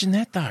 Imagine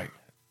that, though.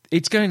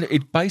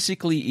 It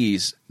basically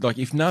is, like,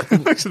 if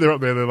nothing... So they're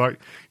up there, they're like,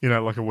 you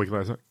know, like a week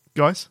later,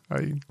 guys,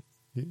 are you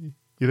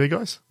there,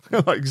 guys?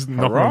 Like, just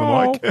knocking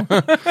on the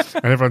mic.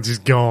 And everyone's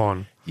just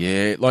gone.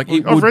 Yeah, like,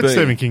 it I've would read be...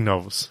 Stephen King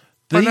novels.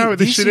 I know how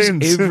this shit is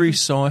ends. every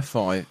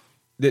sci-fi...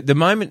 The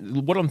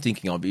moment... What I'm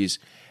thinking of is,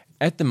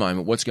 at the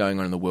moment, what's going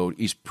on in the world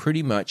is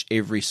pretty much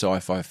every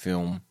sci-fi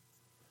film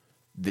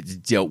that's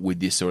dealt with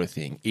this sort of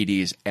thing. It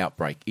is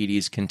Outbreak. It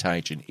is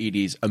Contagion. It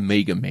is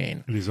Omega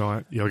Man. It is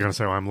you're going to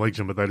say I Am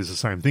Legion, but that is the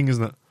same thing,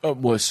 isn't it?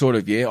 Well, sort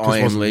of, yeah. I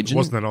Am Legend.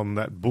 Wasn't that on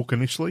that book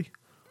initially?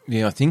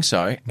 Yeah, I think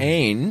so.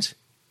 And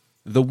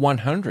The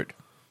 100.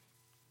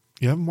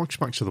 You haven't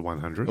watched much of the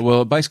 100.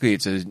 Well, basically,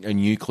 it's a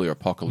nuclear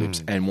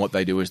apocalypse, and what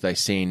they do is they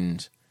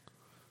send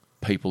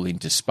people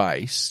into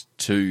space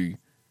to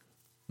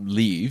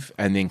live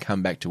and then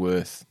come back to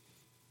Earth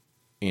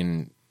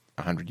in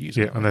 100 years.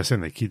 Yeah, and they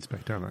send their kids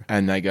back, don't they?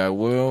 And they go,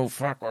 well,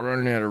 fuck, we're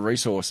running out of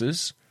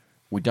resources.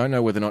 We don't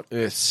know whether or not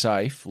Earth's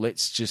safe.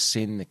 Let's just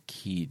send the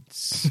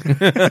kids.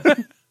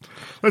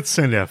 Let's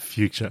send our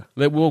future.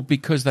 Well,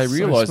 because they So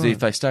realise that smart. if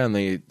they stay on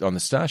the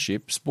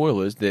starship,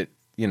 spoilers, that,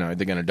 you know,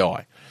 they're going to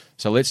die.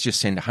 So let's just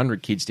send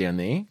 100 kids down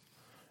there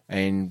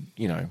and,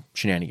 you know,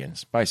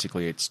 shenanigans.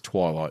 Basically, it's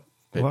Twilight.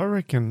 Well, I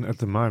reckon at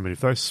the moment,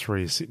 if those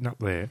three are sitting up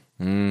there,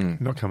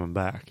 not coming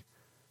back,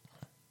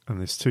 and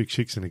there's two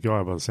chicks and a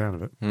guy by the sound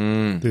of it,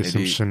 there's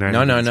some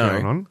shenanigans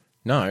going on.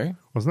 No.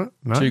 Wasn't it?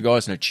 No? Two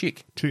guys and a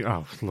chick.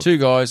 Look. Two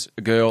guys,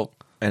 a girl,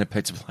 and a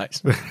pizza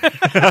place.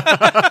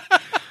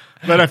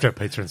 They'd have to have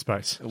pizza in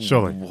space,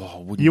 surely.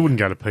 Whoa, You wouldn't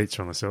go to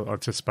pizza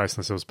to space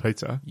unless it was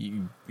pizza.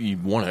 You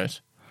want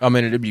it. I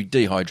mean, it'd be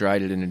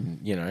dehydrated and,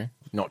 you know,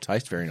 not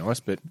taste very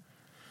nice, but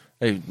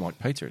even like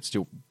pizza, it's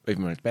still,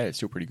 even when it's bad, it's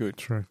still pretty good.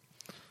 True.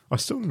 I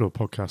still want to do a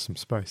podcast from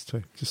space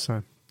too, just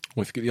saying.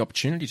 Well, if you get the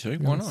opportunity to,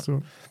 why let's not? do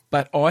it.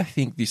 But I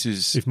think this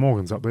is... If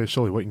Morgan's up there,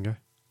 surely we can go.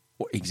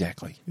 Well,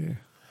 exactly. Yeah.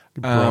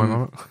 Get Brian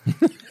on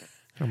it.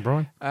 Come,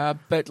 Brian.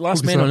 But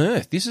Last Look Man us on up.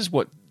 Earth, this is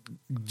what...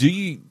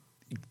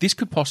 This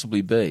could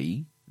possibly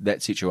be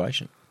that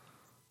situation.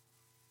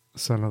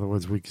 So in other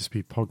words, we just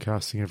be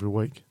podcasting every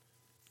week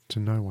to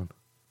no one.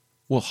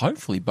 Well,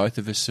 hopefully both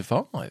of us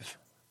survive.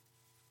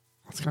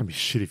 It's going to be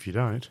shit if you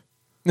don't.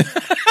 It's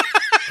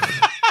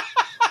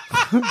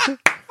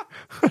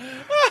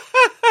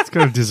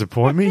going to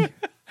disappoint me.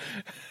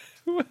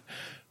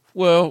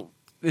 Well,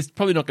 there's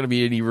probably not going to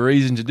be any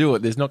reason to do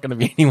it. There's not going to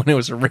be anyone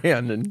else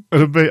around. And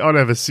I'd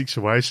have a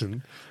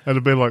situation.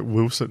 It'd be like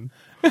Wilson.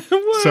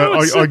 So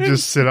I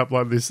just set up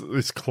like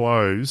this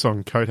clothes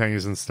on coat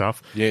hangers and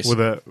stuff. Yes. With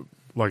a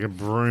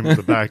broom at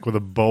the back with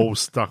a bowl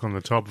stuck on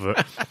the top of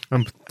it,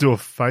 and do a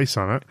face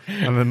on it,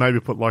 and then maybe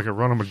put like a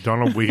Ronald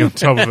McDonald wig on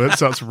top of it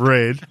so it's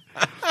red,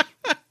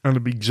 and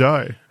it'd be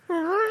Joe.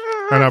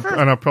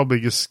 And I'd probably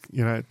just,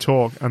 you know,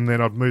 talk, and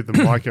then I'd move the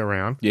mic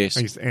around. Yes.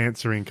 And just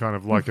answer in kind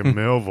of like a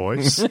male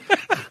voice.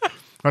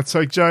 I'd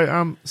say,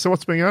 Joe, so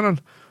what's been going on?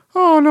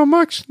 Oh, not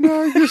much.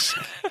 No,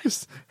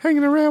 just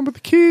hanging around with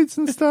the kids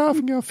and stuff,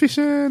 and going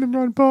fishing and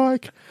riding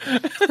bike.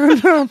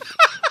 And that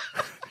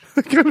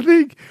kind of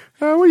thing.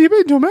 What you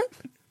been doing, mate?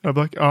 I'd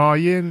be like, oh,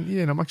 yeah,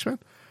 not much,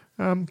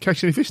 man.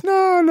 Catch any fish?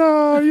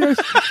 No, yes.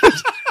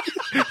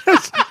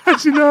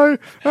 Actually, no,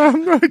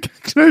 no,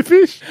 catch no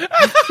fish.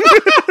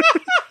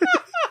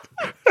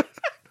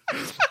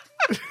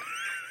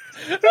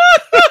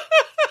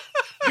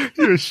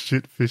 You're a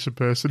shit fisher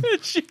person.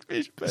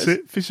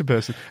 Fisher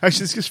person.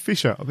 Actually, it's just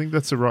fisher. I think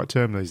that's the right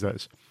term these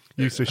days.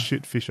 You say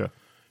shit fisher.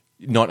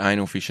 not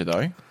anal fisher,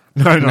 though.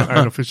 No, not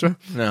anal fisher.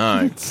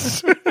 No.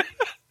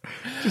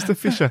 Just a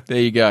fisher. There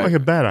you go. Like a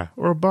batter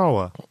or a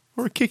bowler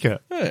or a kicker.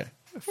 Yeah.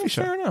 A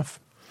fisher. Fair enough.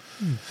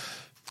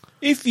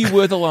 If you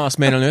were the last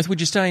man on Earth, would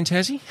you stay in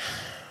Tassie?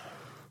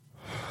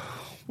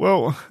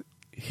 Well,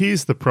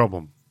 here's the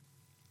problem.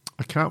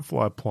 I can't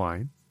fly a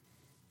plane.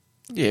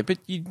 Yeah, but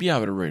you'd be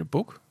able to read a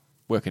book,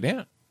 work it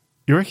out.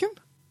 You reckon?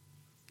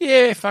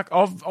 Yeah, fuck.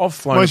 I've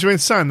flown. Well, as you've been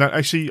saying that,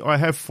 actually, I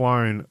have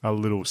flown a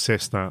little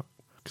Cessna.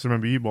 Because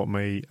remember, you bought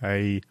me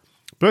a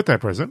birthday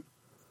present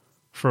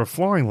for a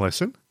flying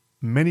lesson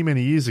many,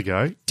 many years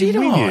ago. Did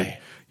We I? did.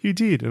 You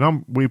did.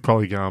 And we're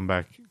probably going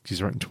back,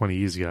 geez, right, 20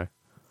 years ago.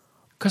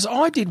 Because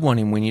I did one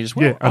in Wynyard as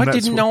well. Yeah, and I that's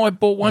didn't know I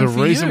bought one for you.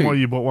 The reason why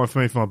you bought one for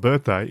me for my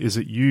birthday is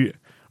that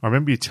I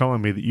remember you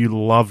telling me that you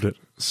loved it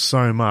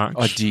so much.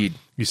 I did.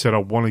 You said, I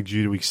wanted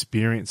you to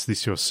experience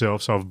this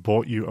yourself, so I've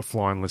bought you a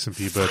flying lesson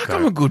for your birthday.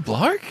 I'm a good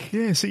bloke.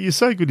 Yeah, see, you're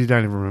so good you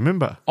don't even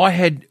remember. I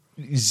had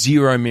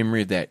zero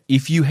memory of that.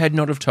 If you had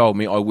not have told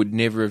me, I would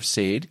never have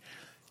said,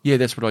 Yeah,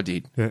 that's what I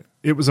did. Yeah,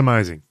 it was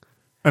amazing.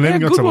 And How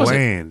even got good to was it?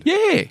 land.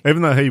 Yeah.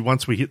 Even though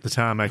once we hit the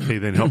tarmac, he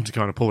then helped to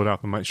kind of pull it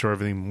up and make sure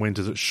everything went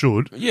as it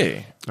should.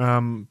 Yeah.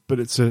 But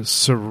it's a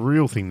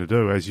surreal thing to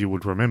do, as you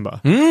would remember.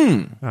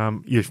 With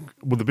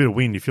a bit of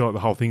wind, you feel like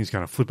the whole thing is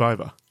going to flip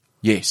over.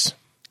 Yes.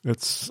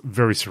 It's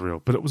very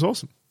surreal, but it was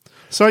awesome.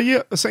 So,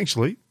 yeah,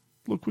 essentially,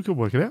 look, we could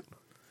work it out.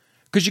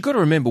 Because you've got to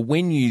remember,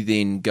 when you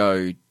then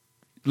go,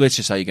 let's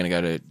just say you're going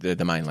to go to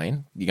the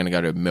mainland, you're going to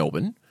go to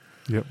Melbourne,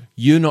 Yep.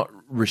 you're not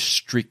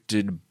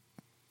restricted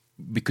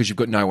because you've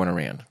got no one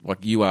around. Like,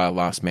 you are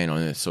last man on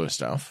earth sort of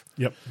stuff.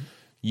 Yep.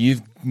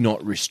 You've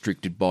not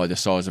restricted by the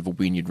size of a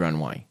Wynyard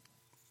runway.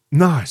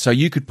 No. So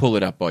you could pull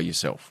it up by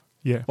yourself.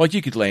 Yeah. Like,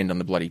 you could land on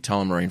the bloody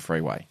Tullamarine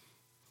Freeway.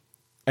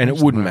 And it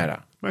wouldn't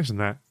matter. Imagine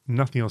that.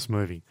 Nothing else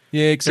moving.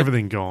 Yeah, except...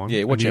 Everything gone.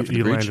 Yeah, watch and out for the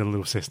you bridge. land in a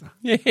little Cessna.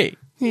 Yeah.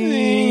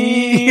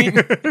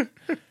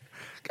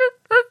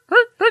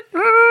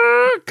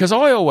 Because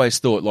I always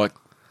thought, like,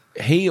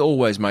 he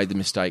always made the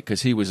mistake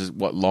because he was,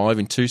 live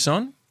in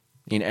Tucson,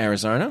 in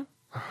Arizona?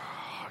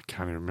 I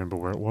can't even remember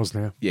where it was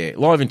now. Yeah,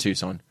 live in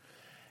Tucson.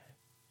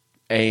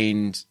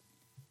 And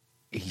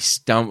he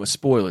stumbles,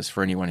 spoilers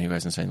for anyone who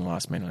hasn't seen The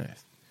Last Man on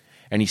Earth.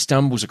 And he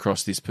stumbles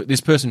across this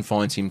person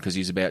finds him because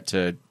he's about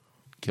to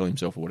kill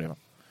himself or whatever.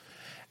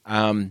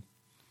 And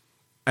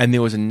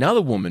there was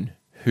another woman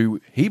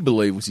who he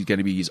believed was going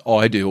to be his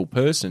ideal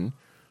person,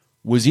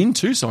 was in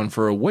Tucson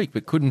for a week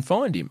but couldn't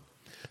find him.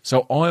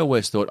 So I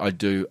always thought I'd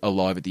do a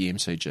live at the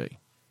MCG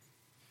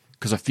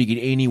because I figured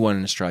anyone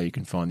in Australia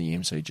can find the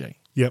MCG.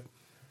 Yep.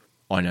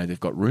 I know they've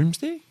got rooms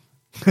there,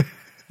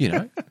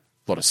 a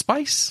lot of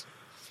space,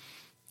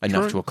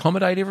 enough True. to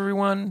accommodate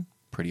everyone,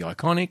 pretty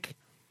iconic.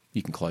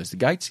 You can close the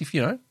gates if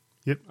you know.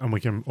 Yep. And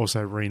we can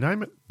also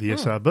rename it the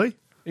SRB.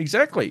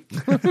 Exactly.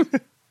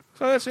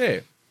 So that's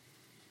it.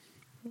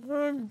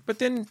 But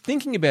then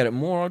thinking about it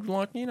more, I'd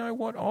like, you know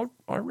what,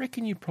 I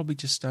reckon you'd probably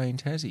just stay in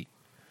Tassie.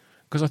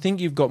 Because I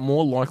think you've got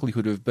more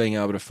likelihood of being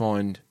able to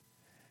find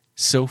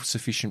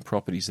self-sufficient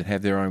properties that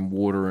have their own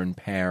water and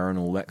power and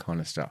all that kind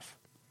of stuff.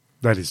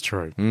 That is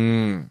true.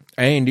 And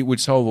it would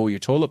solve all your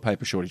toilet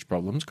paper shortage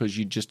problems because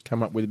you'd just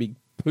come up with a big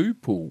poo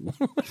pool.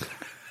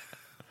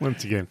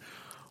 Once again,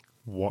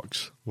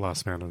 watch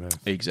Last Man on Earth.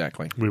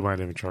 Exactly. We won't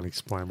even try and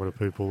explain what a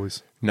poo pool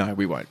is. No,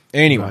 we won't.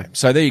 Anyway,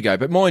 So there you go.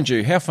 But mind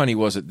you, how funny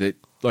was it that,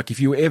 like, if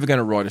you were ever going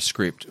to write a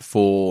script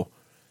for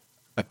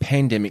a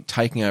pandemic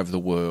taking over the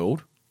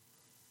world,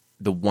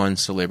 the one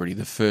celebrity,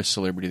 the first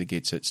celebrity that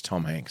gets it's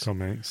Tom Hanks. Tom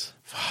Hanks.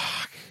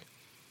 Fuck.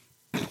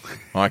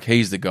 Like,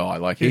 he's the guy.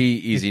 Like,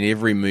 he is in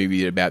every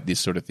movie about this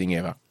sort of thing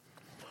ever.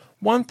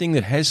 One thing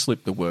that has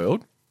slipped the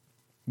world,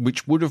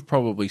 which would have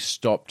probably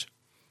stopped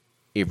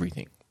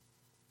everything.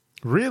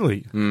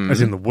 Really?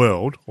 As in the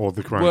world or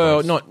the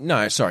coronavirus?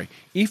 Well,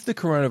 if the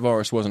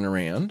coronavirus wasn't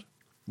around,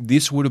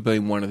 this would have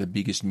been one of the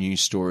biggest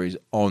news stories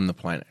on the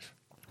planet.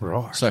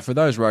 Right. So for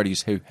those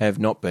roadies who have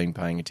not been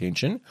paying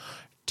attention,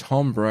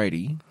 Tom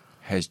Brady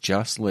has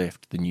just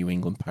left the New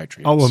England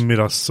Patriots. I'll admit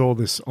I saw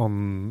this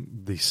on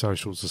the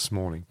socials this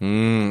morning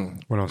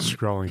when I was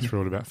scrolling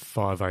through at about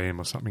 5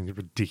 a.m. or something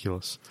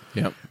ridiculous.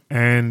 Yep.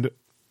 And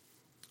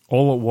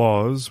all it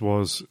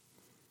was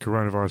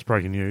coronavirus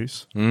breaking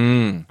news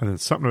and then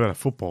something about a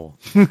football.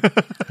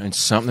 And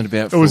something about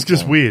It football. was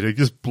just weird. It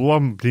just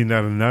blummed in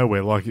out of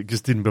nowhere like it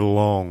just didn't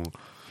belong.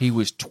 He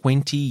was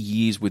 20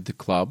 years with the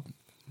club,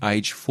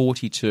 age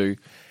 42,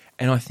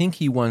 and I think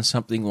he won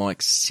something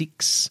like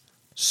 6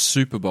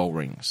 Super Bowl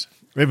rings.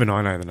 Even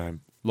I know the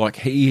name. Like,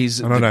 he is...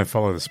 And I don't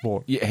follow the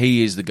sport. Yeah,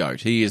 he is the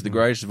GOAT. He is the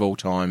greatest of all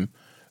time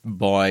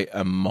by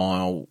a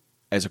mile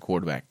as a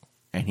quarterback,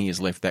 and he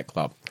has left that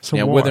club. So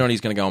now, why? whether or not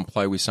he's going to go and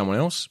play with someone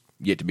else,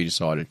 yet to be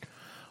decided.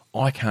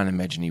 I can't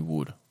imagine he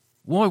would.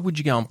 Why would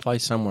you go and play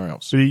somewhere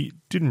else? But he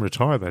didn't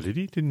retire though, did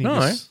he? Didn't he?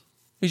 No,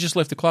 he's just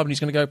left the club and he's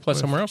going to go play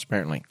somewhere else,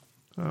 apparently.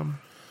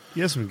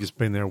 He hasn't just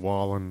been there a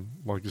while and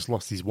just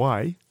lost his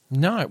way.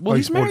 No, well,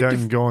 he's he's walked married out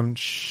to... and gone,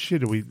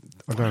 shit, I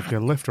don't know if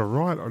they're left or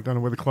right. I don't know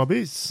where the club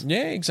is.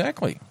 Yeah,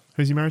 exactly.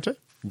 Who's he married to?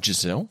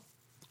 Giselle.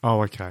 Oh,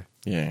 okay.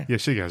 Yeah. Yeah,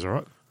 she goes all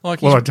right.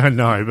 Like, Well, I don't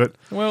know, but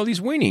well,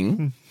 he's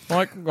winning.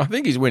 Like, I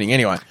think he's winning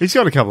anyway. he's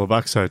got a couple of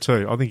bucks though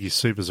too. I think his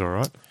super's all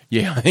right.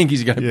 Yeah, I think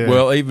he's going to... Yeah.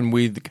 Well, even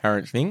with the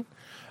current thing,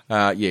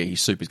 his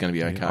super's going to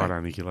be okay. I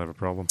don't think he'll have a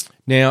problem.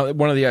 Now,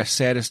 one of the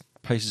saddest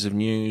pieces of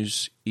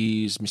news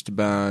is, Mr.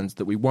 Barnes,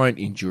 that we won't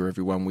injure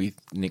everyone with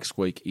next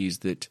week, is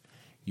that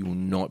you will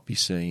not be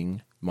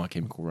seeing My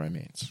Chemical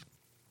Romance.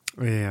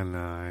 Yeah,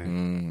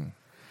 no.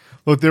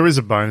 Look, there is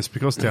a bonus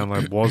because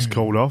Download was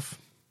called off.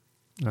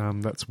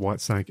 That's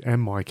Whitesnake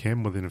and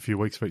MyChem within a few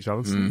weeks of each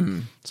other.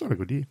 So it's not a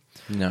good year.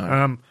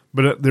 No.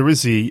 But there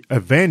is the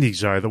advantage,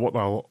 though, that what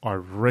they'll, I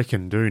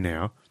reckon, do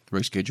now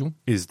Reschedule?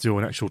 is do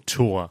an actual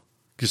tour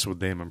just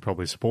with them and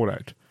probably Support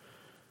Act,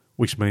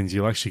 which means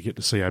you'll actually get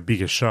to see a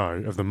bigger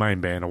show of the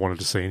main band I wanted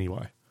to see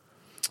anyway.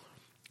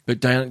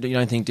 But you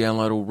don't think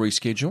Download will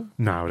reschedule?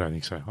 No, I don't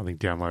think so. I think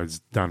Download's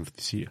done for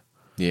this year.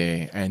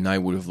 Yeah, and they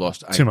would have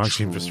lost Too much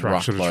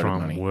infrastructure to truckload try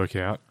of and money. work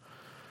out.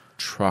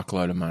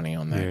 truckload of money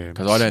on that Yeah.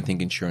 because I don't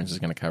think insurance is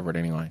going to cover it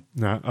anyway.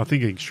 No, I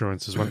think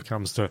insurance is when it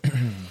comes to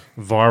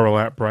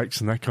viral outbreaks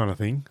and that kind of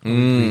thing. I think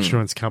the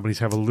insurance companies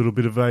have a little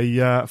bit of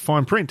a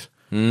fine print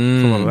for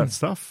a lot of that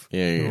stuff.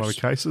 Yeah, in a lot yes.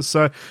 of cases.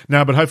 So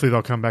no, but hopefully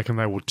they'll come back and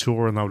they will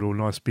tour and they'll do a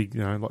nice big,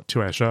 like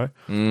 2-hour show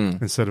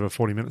instead of a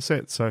 40-minute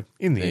set. So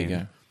in the There you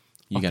end, go.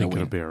 You're I going think to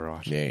it'll win. be all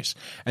right. Yes.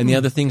 And the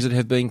other things that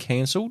have been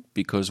cancelled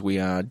because we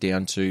are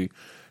down to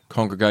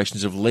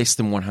congregations of less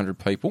than 100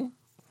 people.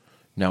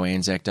 No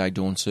Anzac Day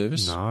dawn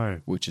service.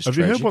 No, Which is have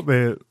tragic. you heard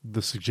what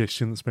the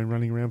suggestion that's been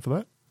running around for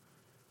that?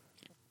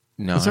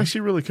 No. It's actually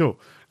really cool.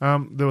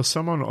 There was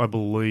someone, I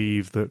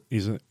believe, that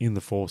is in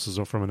the forces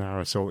or from an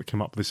RSL that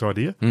came up with this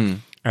idea, and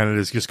it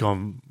has just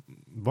gone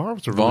viral.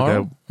 It's a really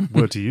Viral? bad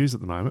word to use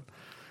at the moment.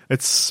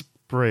 It's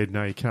spread.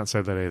 No, you can't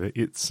say that either.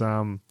 It's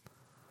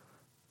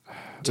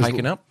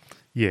Taken up?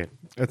 yeah,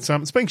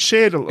 it's being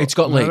shared. It's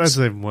got No, legs. that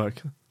doesn't even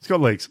work. It's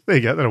got legs. There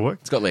you go. That'll work.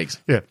 It's got legs.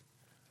 Yeah.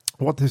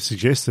 What they've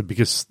suggested,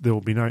 because there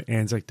will be no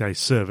Anzac Day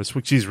service,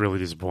 which is really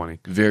disappointing,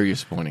 Very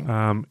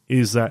disappointing.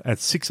 is that at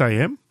 6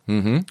 a.m.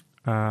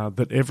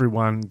 That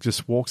everyone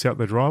just walks out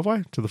their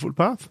driveway to the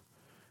footpath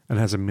and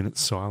has a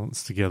minute's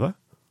silence together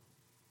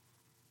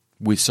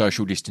With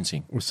social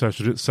distancing. with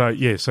social. So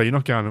yeah, so you're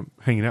not going and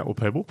hanging out with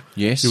people.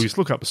 Yes. You'll just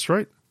look up the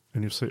street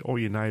and you'll see all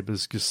your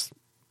neighbours just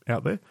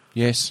out there.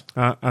 Yes.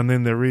 And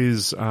then there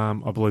is, I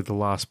believe, the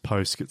last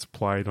post gets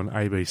played on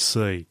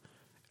ABC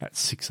at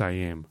 6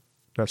 a.m.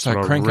 That's So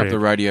what crank I up read. the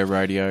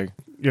radio.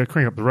 Yeah,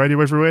 crank up the radio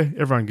everywhere.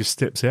 Everyone just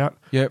steps out.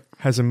 Yep.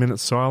 Has a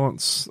minute's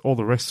silence. All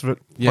the rest of it.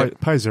 Yep.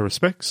 Pays their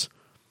respects,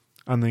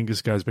 and then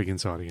just goes back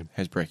inside again.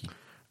 Has brekkie.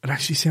 It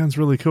actually sounds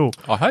really cool.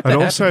 I hope it that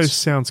also happens.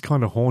 sounds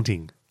kind of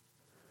haunting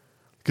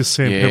because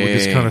seeing people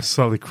just Yeah. kind of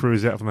slowly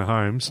cruise out from their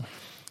homes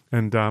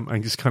and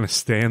just kind of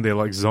stand there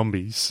like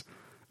zombies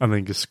and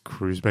then just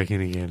cruise back in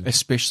again.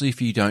 Especially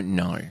if you don't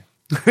know.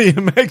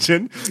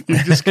 Imagine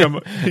you've just been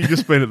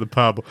at the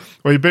pub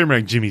or you've been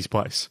around Jimmy's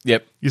place.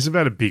 Yep. You've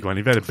had a big one.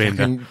 You've had a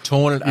bender. And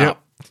torn it Yep.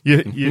 up.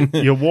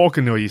 You're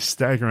walking or you're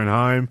staggering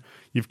home.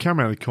 You've come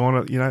around the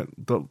corner. You know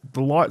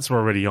the lights are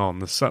already on.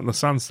 The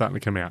sun's starting to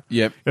come out.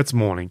 Yep. It's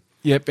morning.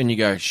 Yep. And you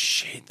go,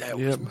 shit, that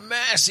was Yep.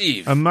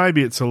 massive. And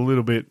maybe it's a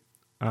little bit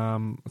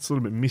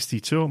misty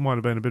too. It might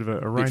have been a bit of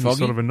a rainy foggy.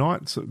 sort of a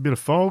night. It's a bit of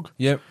fog.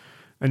 Yep.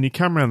 And you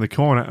come around the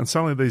corner and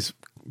suddenly these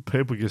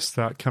people just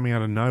start coming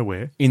out of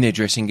nowhere. In their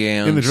dressing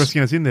gowns. In the dressing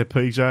gowns, in their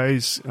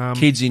PJs.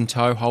 Kids in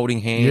tow holding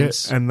Yeah,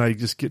 hands. and they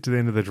just get to the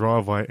end of the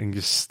driveway and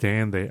just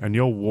stand there. And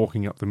you're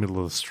walking up the middle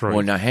of the street.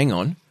 Well, no, hang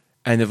on.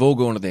 And they've all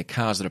gone to their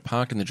cars that are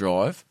parked in the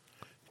drive,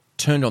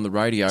 turned on the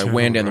radio, Turned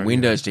wound on down the the radio.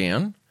 windows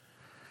down,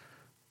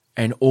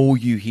 and all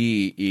you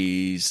hear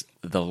is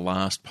the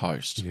last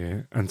post.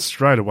 Yeah, and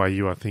straight away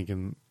you are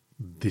thinking,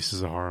 this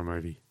is a horror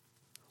movie.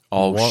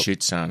 Oh, What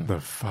shit, son.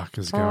 The fuck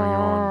is going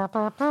on?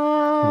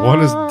 What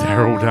has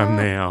Daryl done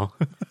now?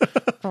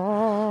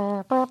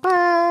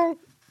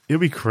 It'll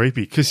be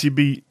creepy because you'd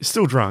be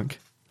still drunk.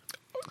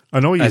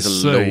 And all you As a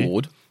see,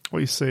 lord. all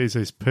you see is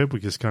these people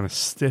just kind of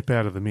step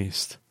out of the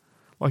mist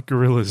like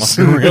gorillas,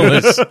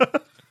 Gorillas.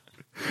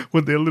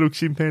 with their little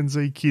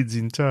chimpanzee kids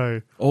in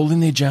tow, all in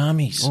their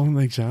jammies. all in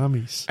their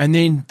jammies. And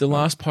then the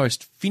last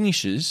post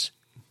finishes,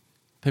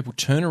 people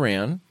turn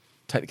around,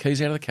 take the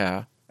keys out of the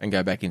car, and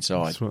go back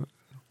inside. That's what-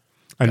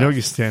 and you're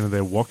just standing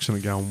there watching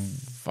it going,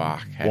 Fuck,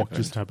 what happened.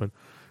 just happened?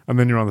 And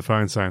then you're on the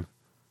phone saying,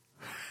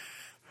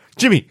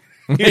 Jimmy,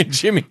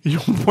 Jimmy, you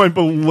won't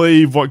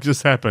believe what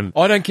just happened.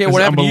 I don't care It's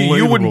what happened to you.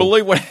 You wouldn't unbelievable.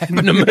 believe what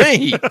happened to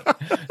me.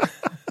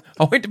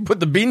 I went to put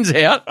the bins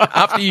out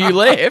after you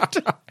left.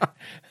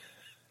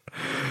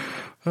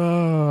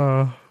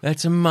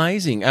 That's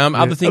amazing.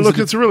 Other things. Look,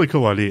 that- it's a really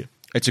cool idea.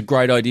 it's a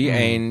great idea,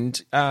 and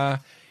I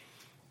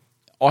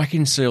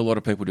can see a lot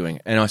of people doing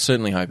it, and I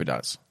certainly hope it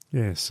does.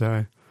 Yeah,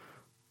 so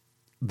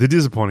the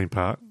disappointing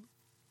part,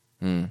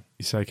 you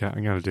say, okay,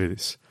 I'm going to do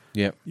this.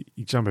 Yep.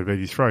 You jump out of bed,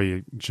 you throw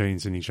your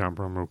jeans and your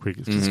jumper on real quick.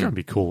 It's going to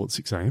be cool at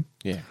 6 a.m.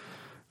 Yeah.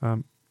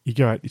 You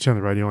go out, you turn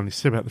the radio on, you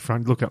step out the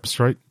front, look up the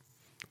street.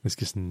 There's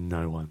just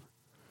no one.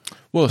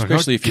 Well, Like,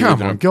 especially if you come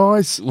live, on,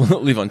 guys.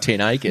 live on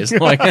 10 acres.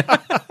 Like,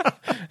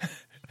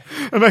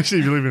 And actually,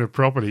 if you live in a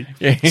property,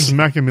 Yeah.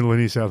 smack in the middle of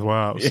New South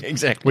Wales, Yeah,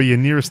 exactly. where your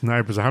nearest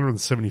neighbour is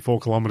 174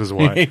 kilometres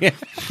away.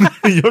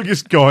 You're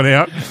just gone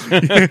out.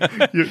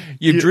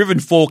 you've driven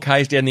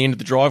 4Ks down the end of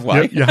the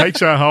driveway. Your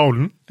HR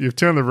Holden, you've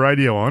turned the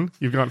radio on,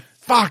 you've gone,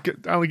 fuck,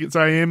 it only gets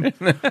AM.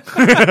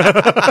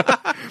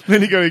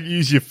 Then you got to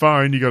use your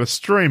phone, you got to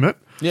stream it.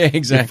 Yeah,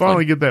 exactly. You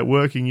finally get that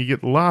working, you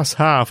get the last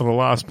half of the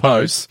last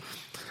post,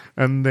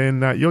 and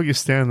then you're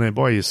just standing there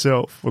by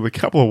yourself with a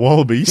couple of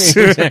wallabies.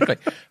 Exactly.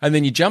 And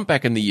then you jump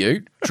back in the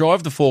ute,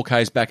 drive the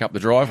 4Ks back up the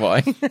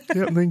driveway.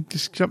 Yeah, and then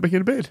just jump back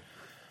into bed.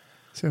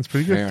 Sounds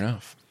pretty good. Fair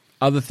enough.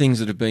 Other things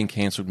that have been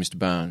cancelled, Mr.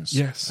 Barnes.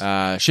 Yes.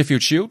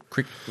 Sheffield Shield,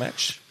 cricket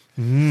match.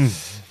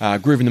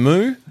 Groove in the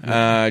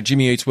Moo.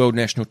 Jimmy Eats World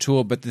National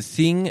Tour. But the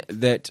thing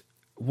that,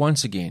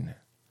 once again,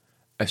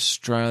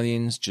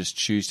 Australians just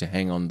choose to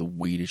hang on the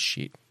weirdest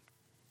shit.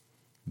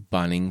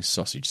 Bunnings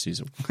sausage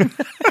sizzle.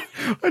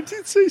 I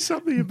did see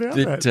something about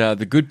that. that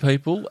the good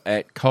people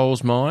at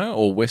Coles Mire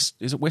or West,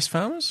 is it West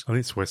Farmers? I think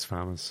it's West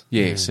Farmers.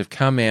 Yes, have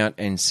come out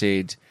and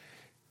said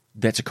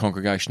that's a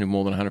congregation of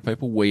more than 100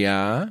 people. We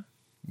are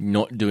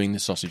not doing the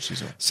sausage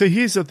sizzle. See,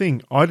 here's the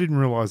thing. I didn't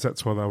realise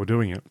that's why they were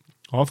doing it.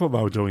 I thought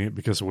they were doing it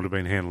because it would have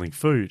been handling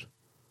food.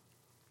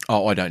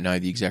 Oh, I don't know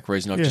the exact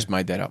reason. I've just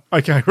made that up.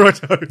 Okay, right.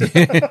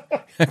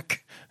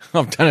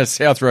 I've done a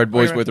South Road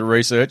Boys worth of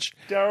research.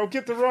 Darryl,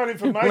 get the right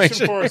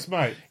information for us,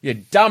 mate. You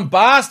dumb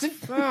bastard.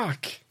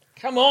 Fuck.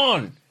 Come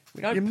on.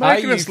 We don't You're pay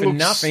making you us for look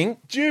nothing.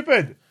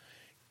 stupid.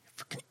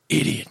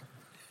 Idiot.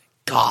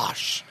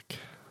 Gosh.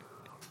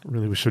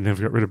 Really wish I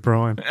never got rid of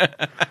Brian.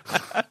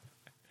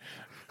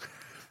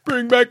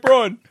 Bring back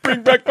Brian.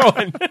 Bring back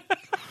Brian.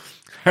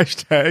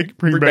 Hashtag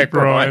bring back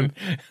Brian.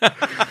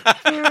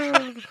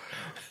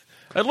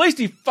 At least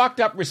he fucked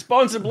up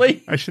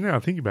responsibly. Actually, now I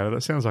think about it,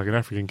 that sounds like an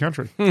African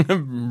country.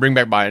 Bring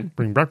back Brian.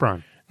 Bring back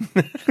Brian.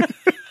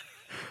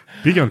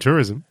 Big on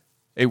tourism.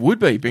 It would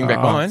be. Bring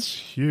back Brian. It's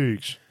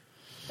huge.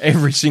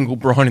 Every single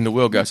Brian in the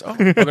world goes, oh,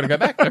 I've got to go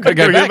back. I've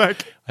got to go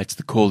back. It's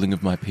the calling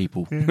of my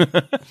people.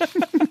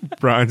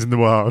 Brian's in the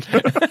wild.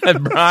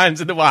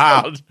 Brian's in the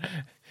wild.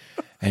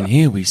 And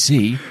here we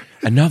see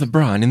another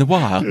Brian in the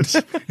wild.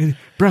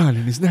 Brian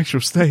in his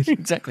natural state.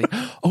 Exactly.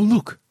 Oh,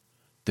 look.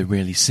 The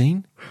rarely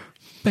seen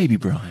baby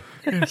Brian.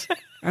 Yes.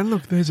 And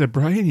look, there's a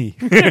Briany.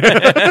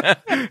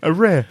 A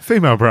rare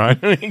female Brian.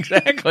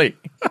 Exactly.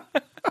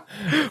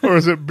 Or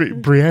is it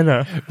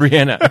Brianna?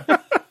 Brianna.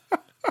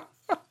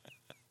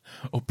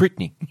 Or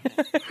Brittany.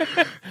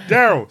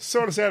 Darryl,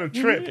 sort us out a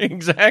trip.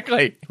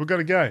 Exactly. We've got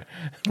to go.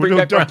 We're Bring doing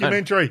a back Brian.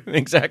 documentary.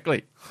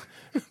 Exactly.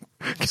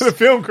 Get a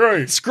film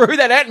crew. Screw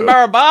that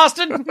Attenborough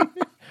bastard.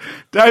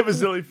 Dave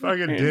is nearly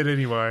fucking dead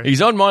anyway.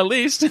 He's on my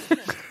list.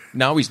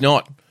 No, he's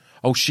not.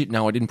 Oh, shit,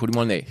 no, I didn't put him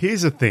on there.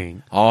 Here's the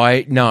thing.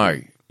 I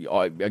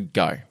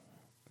go.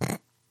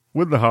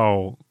 With the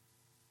whole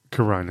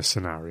Corona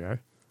scenario,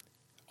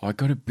 I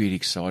got a bit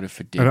excited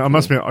for Deadpool. and I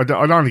must admit, I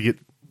don't want to get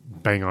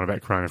bang on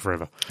about Corona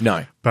forever.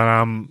 No. But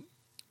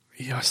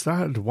I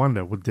started to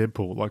wonder with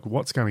Deadpool, like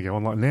what's going to go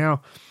on. Like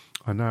now,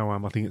 I know.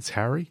 I think it's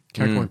Harry.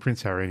 Can't call him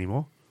Prince Harry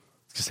anymore.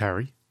 It's just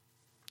Harry.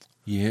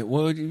 Yeah.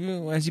 Well,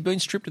 has he been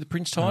stripped of the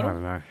Prince title? I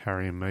don't know.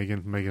 Harry and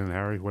Meghan, Meghan and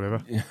Harry,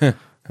 whatever.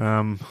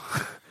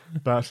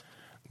 But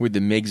With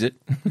the Megxit.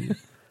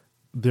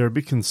 they're a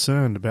bit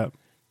concerned about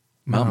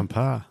Mum and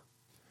Pa.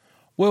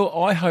 Well,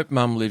 I hope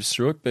Mum lives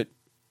through it, but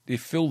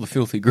if Phil the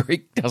Filthy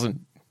Greek doesn't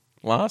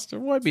last, I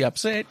won't be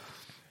upset.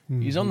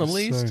 He's on the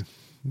list.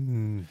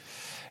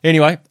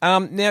 Anyway,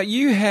 now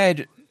you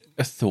had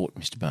a thought,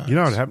 Mr. Barnes. You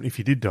know what would happen if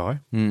you did die?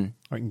 I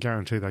can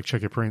guarantee they'd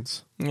check your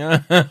prints.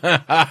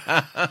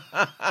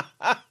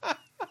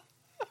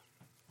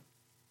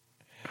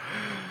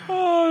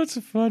 Oh, that's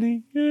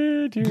funny.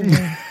 Yeah,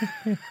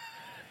 dear.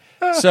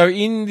 So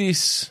in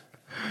this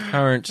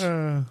current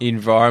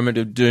environment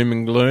of doom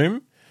and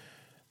gloom,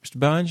 Mr.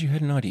 Barnes, you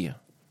had an idea.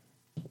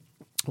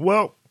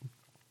 Well,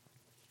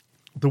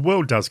 the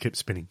world does keep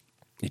spinning.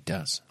 It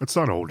does. It's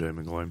not all doom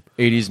and gloom.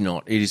 It is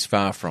not. It is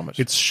far from it.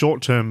 It's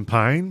short-term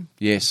pain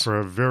Yes. for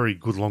a very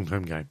good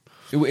long-term game.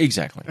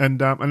 Exactly. And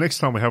next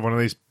time we have one of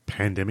these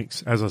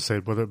pandemics, as I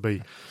said, whether it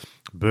be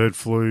bird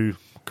flu,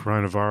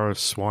 coronavirus,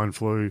 swine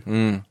flu,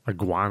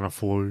 iguana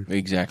flu,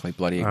 Exactly.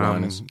 Bloody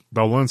iguanas.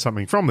 they'll learn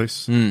something from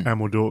this and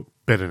we'll do it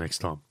better next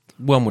time.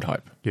 One would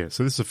hope. Yeah,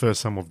 so this is the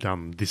first time we've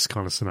done this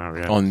kind of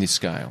scenario. On this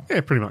scale.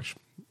 Yeah, pretty much.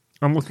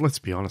 And look, let's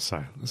be honest,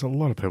 though. There's a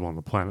lot of people on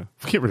the planet.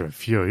 Get rid of a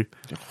few.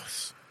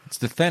 It's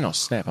the Thanos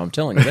snap, I'm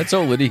telling you. That's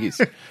all it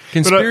is.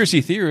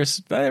 Conspiracy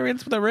theorists,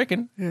 that's what they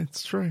reckon. Yeah,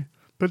 it's true.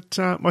 But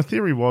my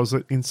theory was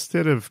that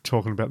instead of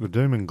talking about the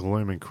doom and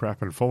gloom and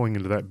crap and falling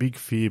into that big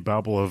fear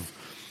bubble of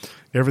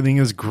everything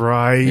is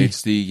grey,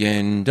 It's the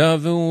end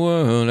of the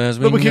world as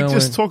we but we know could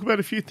just it. talk about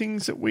a few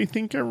things that we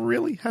think are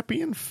really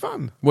happy and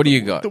fun. What do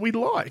you got? That we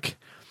like.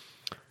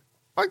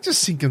 I'm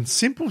just thinking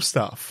simple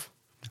stuff.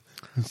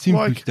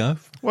 Simple like-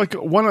 stuff. Like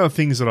one of the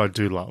things that I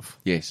do love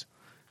Yes.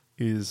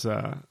 is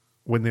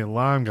when the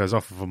alarm goes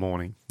off of a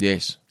morning,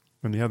 Yes.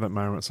 when you have that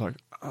moment, it's like,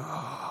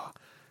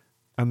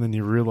 and then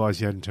you realise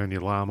you hadn't turned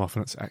your alarm off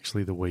and it's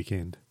actually the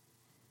weekend.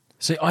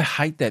 See, I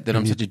hate that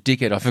I'm such a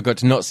dickhead. I forgot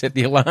to not set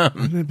the alarm.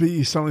 And then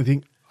you suddenly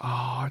think,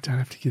 I don't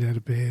have to get out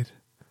of bed.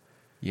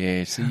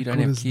 Yeah, see, you How don't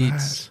good have is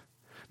kids.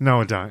 that?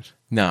 No, I don't.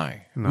 No.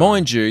 No.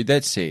 Mind you,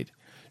 that said,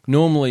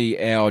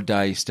 normally our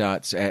day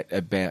starts at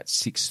about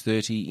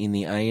 6:30 in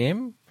the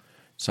AM.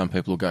 Some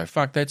people will go,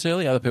 fuck, that's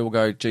early. Other people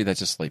go, gee,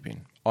 that's a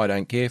sleep-in. I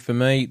don't care. For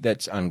me,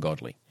 that's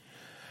ungodly.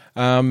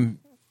 On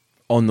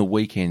the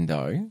weekend,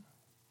 though,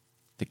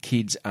 the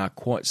kids are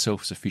quite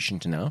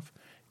self-sufficient enough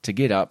to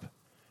get up,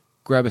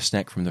 grab a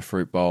snack from the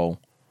fruit bowl,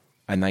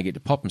 and they get to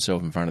pop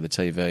themselves in front of the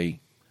TV,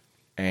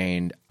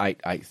 and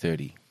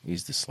 8:30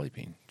 is the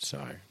sleep-in.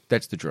 So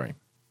that's the dream.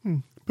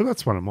 But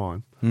that's one of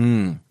mine.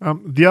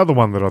 The other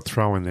one that I'd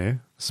throw in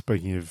there,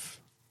 speaking of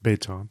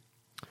bedtime,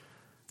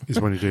 is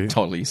when you do...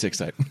 Totally sex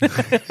tape.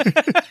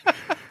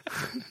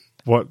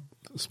 What?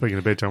 Speaking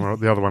of bedtime,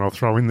 the other one I'll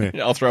throw in there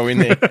I'll throw in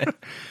there.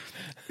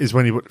 is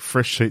when you put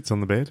fresh sheets on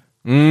the bed,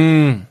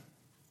 Mm.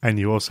 and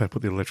you also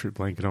put the electric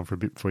blanket on for a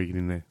bit before you get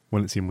in there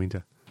when it's in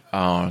winter.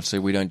 Oh, see,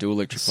 we don't do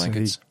electric So you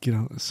blankets. get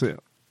on. So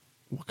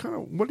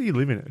what do you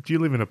live in? Do you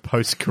live in a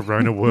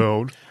post-corona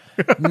world?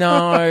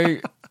 No,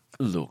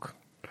 look,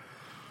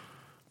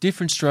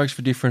 different strokes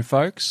for different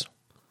folks.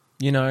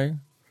 You know,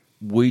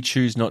 we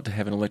choose not to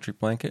have an electric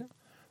blanket.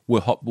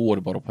 We're hot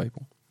water bottle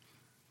people.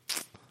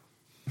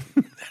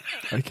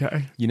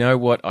 Okay. You know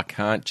what? I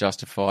can't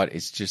justify it.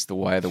 It's just the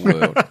way of the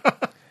world.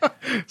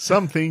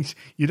 Some things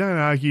you don't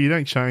argue, you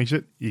don't change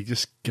it, you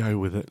just go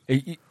with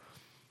it.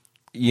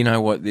 You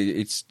know what?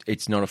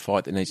 It's not a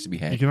fight that needs to be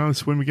You had. can only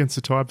swim against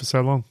the tide for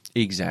so long.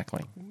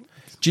 Exactly.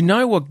 Do you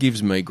know what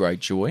gives me great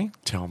joy?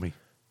 Tell me.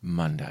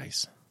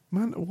 Mondays.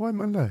 Why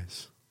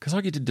Mondays? Because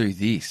I get to do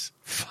this.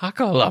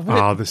 Fuck, I love it.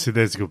 Oh,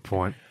 there's a good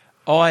point.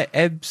 I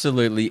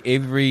absolutely,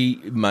 every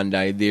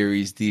Monday there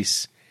is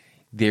this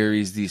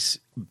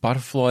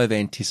butterfly of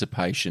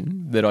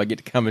anticipation that I get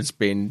to come and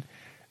spend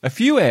a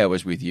few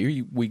hours with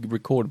you. We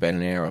record about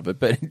an hour of it,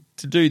 but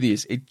to do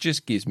this, it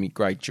just gives me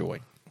great joy.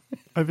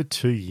 Over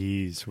 2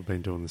 years we've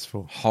been doing this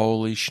for.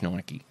 Holy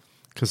shnikey.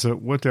 Because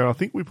it worked out, I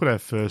think we put our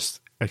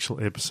first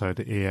actual episode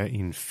to air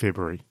in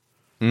February.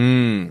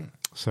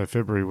 So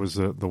February was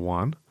the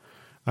one.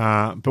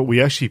 But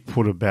we actually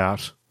put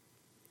about...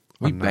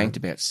 We banked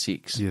about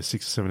 6. 6 or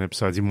 7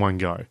 episodes in one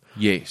go.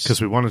 Yes.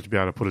 Because we wanted to be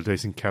able to put a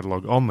decent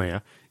catalogue on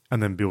there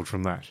and then build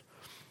from that.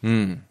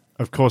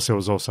 Of course, there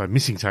was also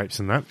missing tapes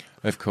in that.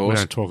 Of We course.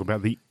 don't talk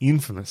about the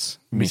infamous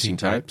missing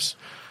tapes.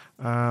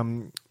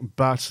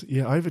 But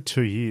yeah, over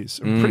 2 years,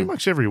 pretty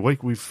much every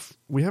week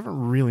we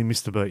haven't really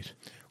missed a beat.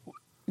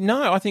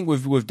 No, I think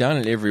we've done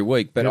it every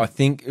week, but Yep. I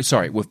think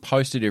we've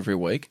posted every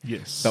week.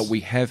 Yes. But we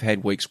have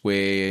had weeks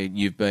where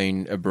you've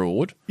been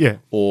abroad. Yeah.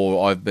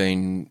 Or I've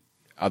been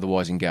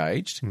otherwise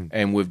engaged,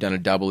 and we've done a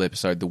double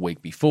episode the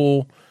week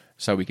before,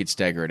 so we could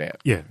stagger it out.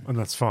 Yeah, and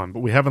that's fine. But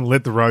we haven't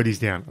let the roadies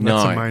down. And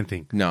that's the main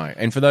thing. No.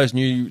 And for those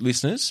new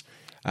listeners,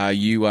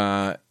 you're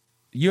now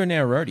a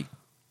roadie,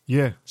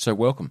 Yeah. so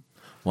welcome.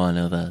 One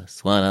of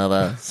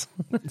us.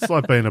 It's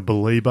like being a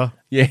believer,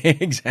 Yeah,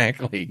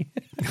 exactly.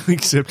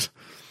 except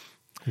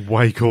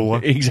way cooler.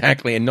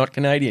 Exactly, and not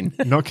Canadian.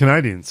 Not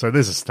Canadian, so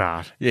there's a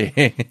start. Yeah.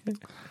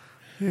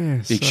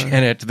 Yeah, Big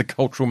shout out to the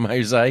cultural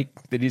mosaic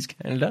that is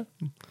Canada.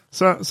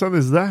 so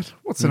there's that.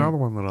 What's another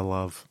one that I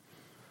love?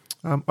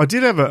 I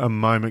did have a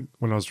moment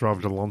when I was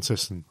driving to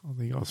Launceston. I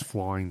think I was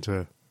flying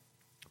to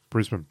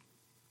Brisbane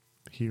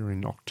here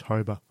in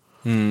October.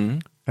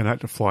 And I had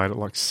to fly out at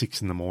like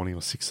 6 in the morning or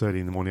 6:30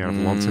 in the morning out of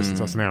Launceston,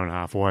 so it's an hour and a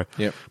half away.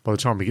 Yep. By the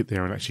time we get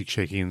there and actually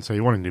check in, so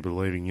you're wanting to be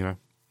leaving,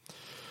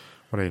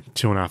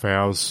 2.5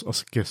 hours, I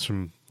guess,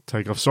 from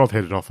takeoff. So I've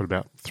headed off at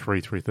about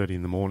 3:30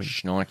 in the morning,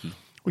 Shnikey.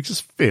 which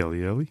is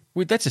fairly early.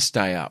 Well, that's a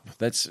stay up.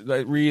 That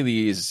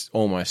really is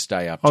almost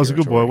stay up. I was a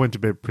good boy. I territory. went to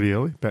bed pretty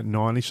early, about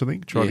 9ish, I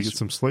think. Tried to Yes. get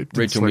some sleep.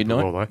 Read Didn't till sleep midnight.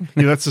 at all, though.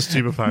 Yeah, that's the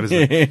stupid part,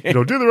 isn't it?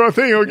 Do the right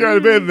thing or go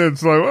to bed, and then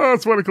it's like,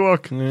 it's 1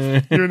 o'clock.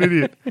 You're an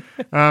idiot.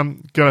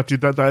 Got up, did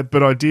that day.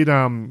 But I did,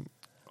 I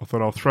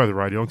thought I'll throw the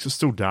radio on because it's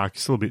still dark,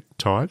 still a bit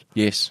tired,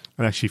 Yes.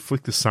 and actually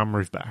flicked the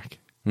sunroof back.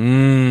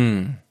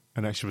 Mm.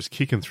 And actually was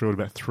kicking through at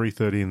about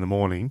 3:30 in the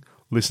morning,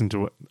 listened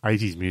to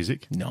 80s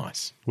music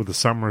Nice. with the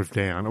sunroof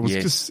down. It was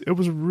Yes. it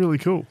was really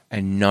cool.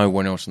 And no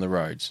one else on the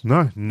roads.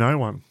 No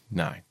one.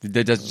 No.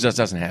 That just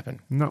doesn't happen.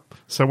 No.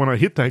 So when I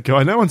hit that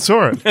guy, no one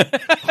saw it.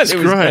 It's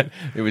There was great.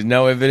 there was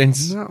no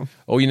evidence. No.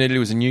 All you needed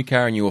was a new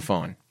car and you were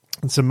fine.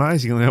 It's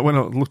amazing. And when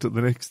I looked at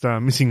the next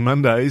Missing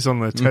Mondays on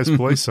the Tas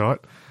Police site,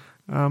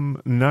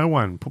 no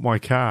one put my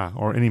car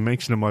or any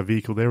mention of my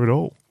vehicle there at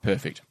all.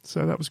 Perfect.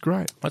 So that was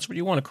great. That's what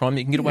you want, a crime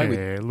that you can get away with.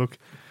 Yeah, look,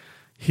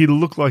 he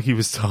looked like he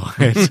was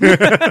tired.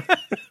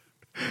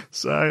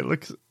 So,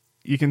 look,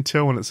 you can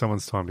tell when it's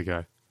someone's time to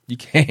go. You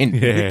can,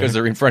 Yeah. because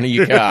they're in front of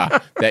your car.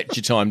 That's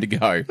your time to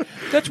go.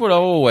 That's what I've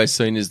always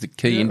seen as the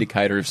key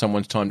indicator of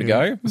someone's time to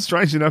go.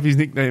 Strange enough, his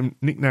nickname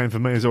for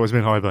me has always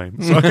been High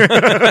Beam. So,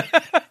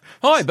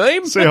 Hi,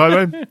 Beam. see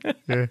High Beam?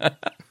 Yeah.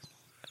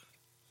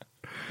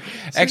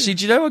 Actually,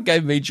 do you know what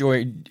gave me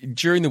joy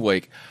during the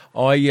week?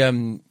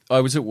 I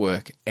was at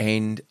work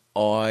and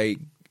I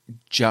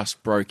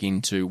just broke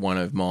into one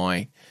of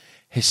my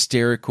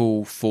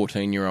hysterical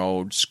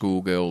 14-year-old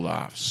schoolgirl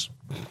laughs.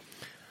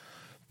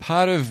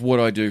 Part of what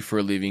I do for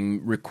a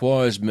living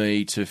requires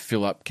me to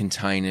fill up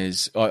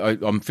containers.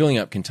 I'm filling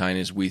up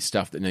containers with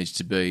stuff that needs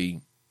to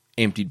be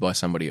emptied by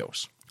somebody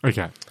else.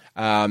 Okay.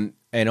 And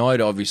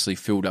I'd obviously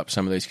filled up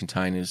some of these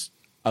containers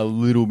a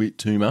little bit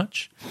too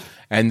much.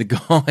 And the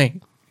guy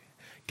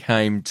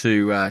came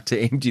to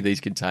empty these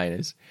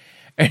containers.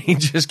 And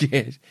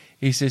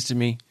he says to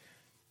me,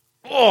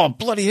 "Oh,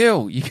 bloody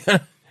hell, you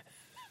gonna..."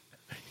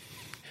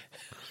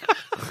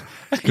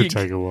 Could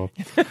take a while.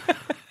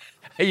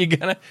 Are you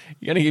gonna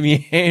give me a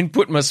hand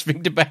putting my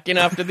sphincter back in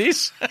after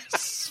this?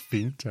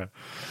 Sphincter.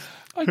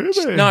 I Who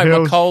just- the no,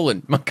 hell's-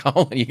 my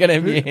colon. You're gonna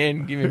have me a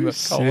hand, give me my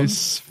Who colon. says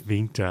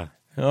sphincter?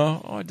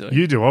 Oh, I do.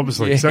 You do,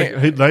 obviously. Yeah.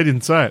 They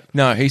didn't say it.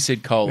 No, he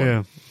said colon.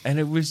 Yeah. And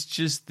it was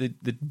just the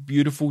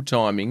beautiful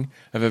timing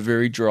of a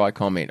very dry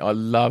comment. I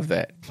love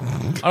that.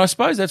 And I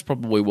suppose that's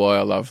probably why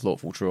I love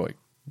Thoughtful Troy,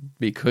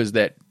 because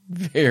that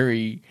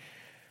very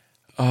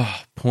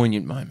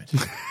poignant moment.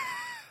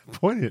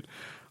 Poignant.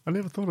 I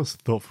never thought of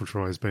Thoughtful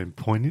Troy as being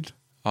poignant.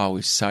 I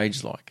was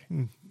sage-like.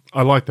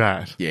 I like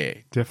that. Yeah.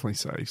 Definitely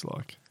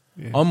sage-like.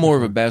 Yeah. I'm more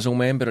of a basil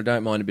man, but I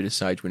don't mind a bit of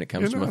sage when it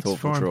comes to my that's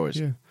Thoughtful fine. Troys.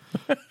 Yeah.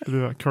 Bit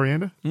of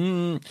coriander.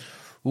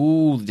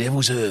 Ooh, the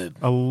devil's herb.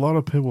 A lot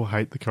of people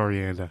hate the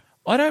coriander.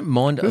 I don't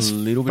mind There's a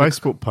little bit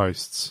Facebook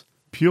posts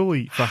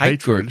purely for of hate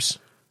hatred groups.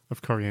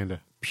 of coriander.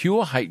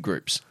 Pure hate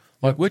groups.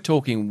 Like we're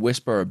talking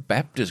Westboro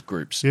Baptist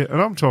groups. Yeah, and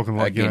I'm talking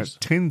like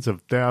Against. tens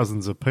of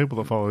thousands of people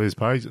that follow these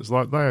pages.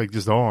 Like they are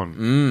just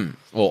on.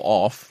 Or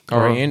off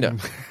coriander.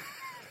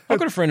 I've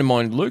got a friend of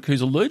mine, Luke,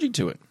 who's allergic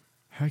to it.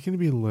 How can you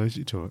be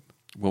allergic to it?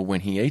 Well, when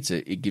he eats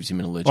it, it gives him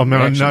an allergic I mean,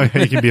 I reaction. know how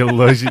you can be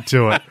allergic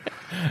to it.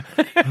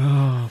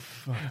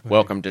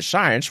 Welcome to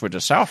Science with the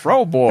South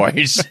Row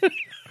Boys.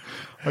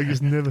 I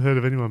just never heard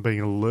of anyone being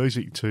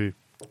allergic to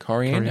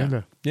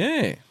Coriander.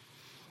 Yeah.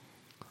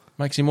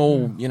 Makes him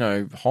all,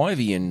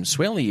 hivey and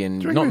swelly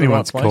and Do you not reckon in the right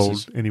anyone's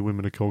places. called, any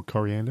women are called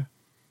coriander?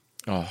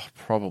 Oh,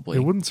 probably.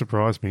 It wouldn't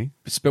surprise me.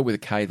 It's spelled with a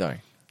K, though.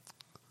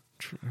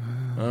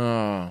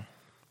 Oh.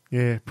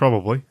 Yeah,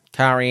 probably.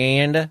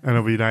 Coriander. And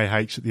it'll be an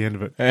AH at the end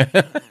of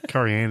it.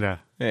 Coriander.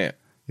 Yeah.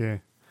 Yeah.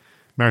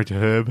 Married to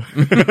Herb.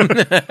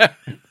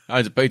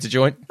 Owns a pizza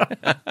joint.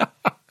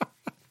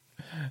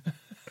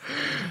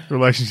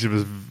 Relationship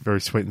is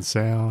very sweet and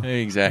sour.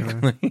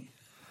 Exactly.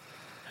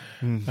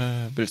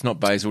 But it's not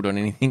basiled on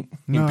anything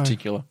in No.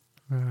 particular.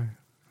 Oh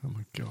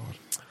my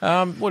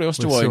God. What else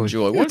do Well, I silly.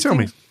 enjoy? Yeah, What tell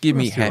me. things give What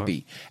me else do you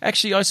happy?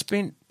 Actually, I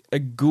spent a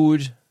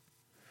good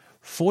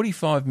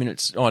 45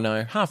 minutes,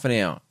 half an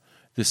hour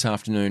this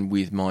afternoon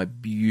with my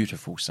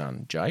beautiful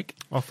son, Jake.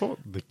 I thought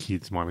the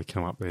kids might have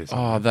come up there.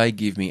 Oh, they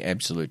give me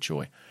absolute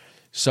joy.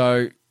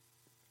 So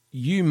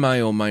you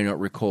may or may not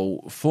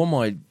recall, for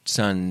my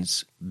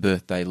son's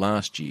birthday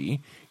last year,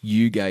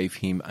 you gave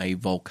him a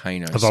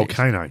volcano A set.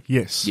 volcano,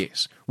 yes.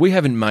 Yes. We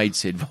haven't made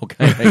said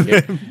volcano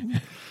yet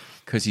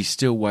because he's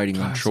still waiting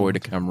on Troy to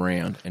come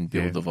round and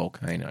build Yeah. the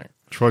volcano.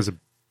 Troy's a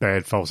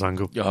bad false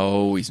uncle.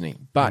 Oh, isn't he?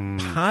 But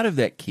part of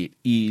that kit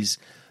is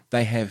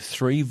they have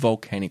 3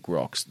 volcanic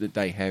rocks that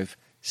they have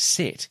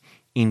set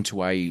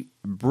into a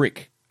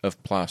brick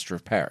of plaster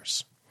of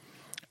Paris.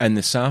 And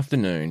this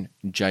afternoon,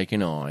 Jake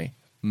and I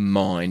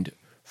mined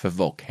for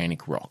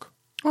volcanic rock.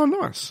 Oh,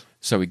 nice.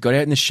 So we got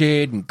out in the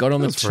shed and got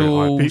on That's the very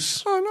high tools.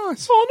 pitch. Oh,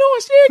 nice. Oh,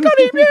 nice. Yeah, got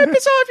him. Yeah,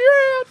 piss off,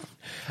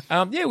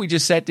 you're out. We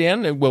just sat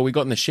down. We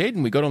got in the shed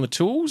and we got on the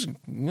tools,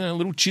 a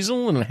little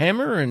chisel and a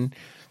hammer and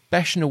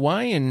bashing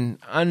away and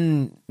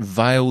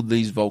unveiled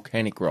these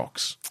volcanic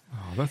rocks.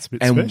 Oh, that's a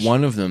bit And special.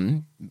 one of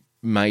them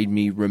made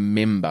me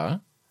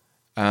remember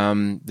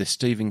the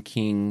Stephen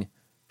King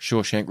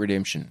Shawshank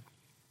Redemption.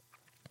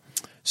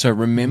 So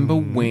remember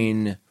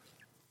when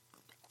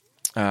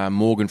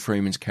Morgan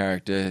Freeman's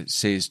character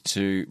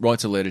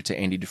writes a letter to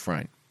Andy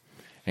Dufresne,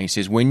 and he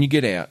says, when you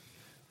get out,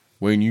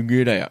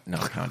 no,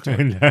 I can't do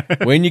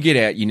it. When you get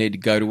out, you need to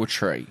go to a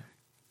tree,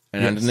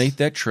 and Yes. underneath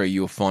that tree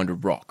you'll find a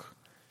rock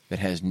that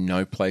has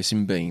no place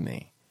in being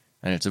there,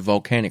 and it's a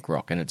volcanic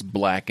rock, and it's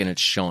black and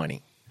it's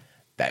shiny.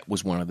 That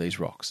was one of these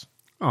rocks.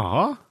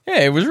 Oh, Yeah,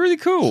 it was really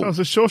cool. so it was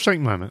a Shawshank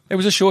moment. It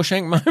was a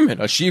Shawshank moment.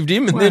 I shivved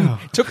him and Wow.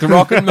 then took the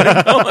rock and moved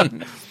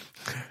on.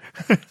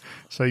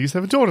 So you used to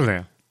have a daughter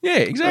now. Yeah,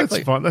 exactly.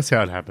 That's fine. That's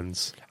how it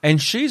happens. And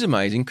she's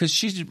amazing because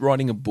she's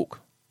writing a book.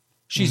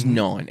 She's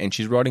 9 and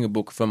she's writing a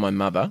book for my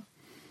mother.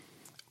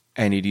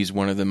 And it is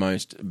one of the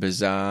most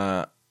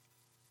bizarre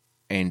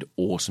and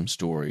awesome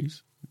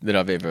stories that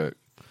I've ever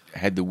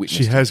had the witness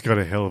She to. has got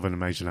a hell of an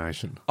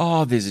imagination.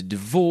 Oh, there's a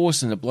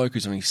divorce and the bloke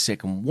who's on his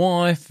second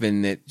wife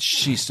and that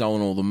she's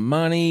stolen all the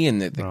money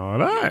and that...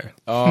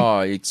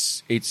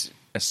 it's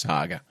a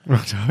saga.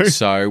 Righto.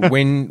 So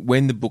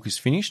when the book is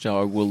finished,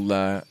 I'll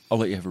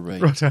let you have a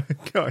read. Righto,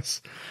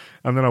 guys.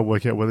 And then I'll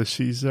work out whether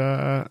she's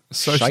socially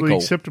Shakel.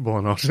 acceptable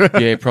or not.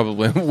 Yeah,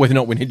 probably. Whether or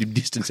not we need to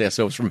distance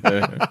ourselves from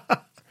her.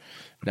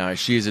 No,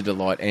 she is a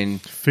delight.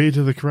 And Fear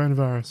to the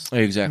coronavirus.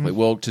 exactly.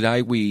 Well,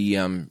 today we,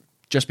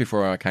 just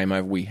before I came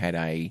over, we had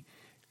a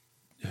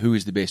Who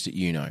is the Best at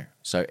You Know.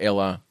 So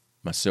Ella,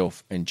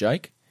 myself, and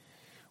Jake.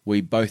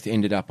 We both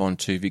ended up on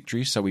 2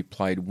 victories, so we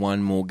played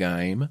one more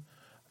game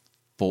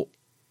for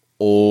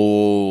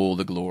all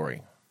the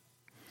glory.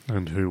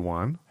 And who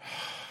won?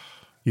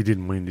 You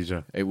didn't win, did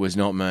you? It was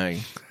not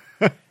me.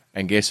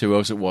 And guess who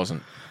else it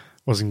wasn't?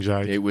 Wasn't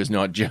Jake? It was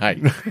not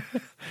Jake.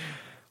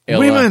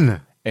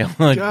 Women!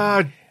 Ella,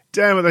 God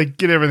damn it, they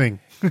get everything.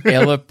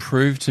 Ella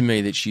proved to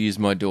me that she is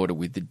my daughter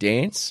with the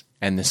dance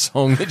and the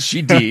song that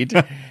she did.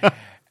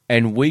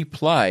 And we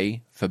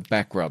play for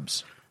back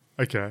rubs.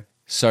 Okay.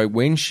 So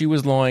when she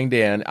was lying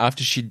down,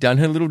 after she'd done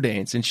her little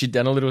dance and she'd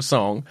done a little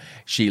song,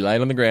 she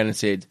laid on the ground and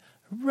said,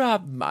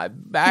 "Rub my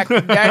back,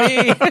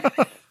 Daddy."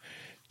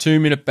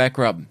 2-minute back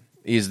rub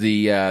is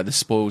the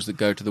spoils that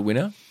go to the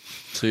winner.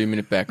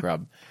 2-minute back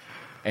rub.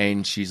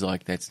 And she's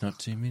like, that's not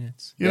 2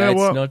 minutes. You know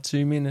what? That's not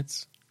 2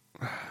 minutes.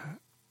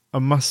 I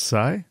must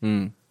say,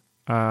 Mm.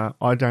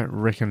 I don't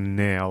reckon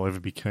now I'll ever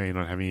be keen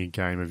on having a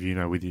game of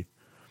with you.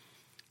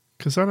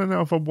 Because I don't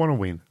know if I want to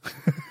win.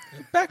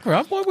 Back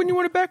rub? Why wouldn't you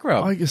want a back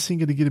rub? I just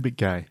think it'd get a bit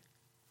gay.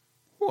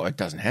 Well, it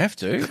doesn't have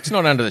to. It's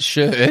not under the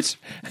shirt.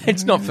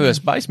 It's not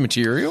first base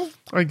material.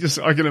 I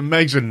can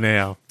imagine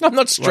now. I'm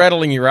not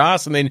straddling your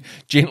ass and then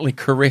gently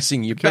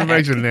caressing your Can back.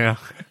 imagine now.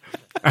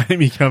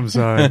 Amy comes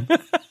home.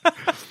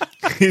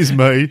 Here's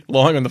me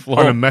Lying on the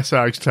floor. on a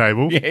massage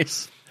table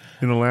Yes.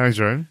 in the lounge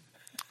room,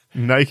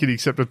 naked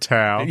except a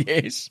towel.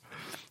 Yes.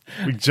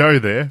 With Joe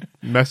there,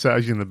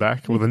 massaging the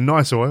back with a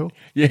nice oil.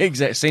 Yeah,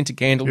 exactly. Scented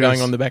candle Yes. going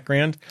on in the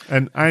background.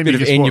 And Amy Bit of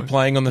just Enya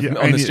playing on the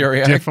Enya,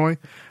 stereo. Definitely.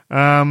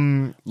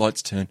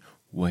 Lights turn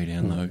way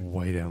down low.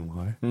 Way down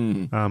low.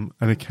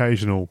 An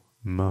occasional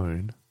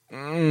moan.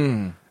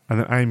 And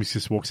then Amy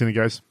just walks in and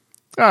goes,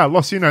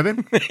 lost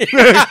then.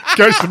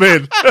 Goes to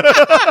bed.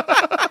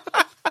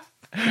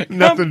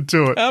 Nothing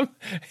to it.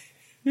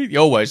 He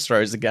always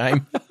throws the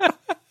game.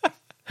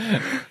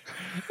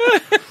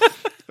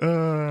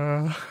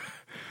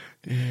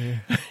 Yeah.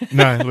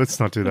 No, let's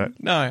not do that.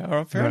 No, all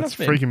right, fair It's enough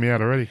then. freaking me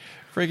out already.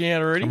 Freaking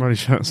out already? I'm only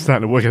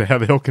starting to work out how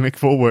the hell Connect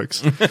 4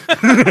 works.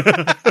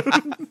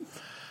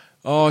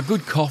 Oh,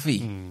 good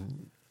coffee.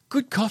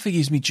 Good coffee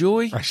gives me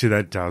joy. Actually,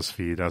 that does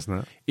for you,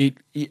 doesn't it?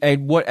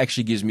 And what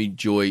actually gives me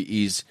joy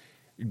is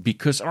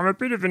because I'm a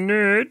bit of a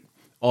nerd,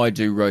 I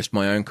do roast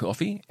my own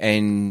coffee.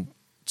 And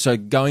so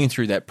going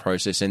through that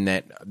process and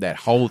that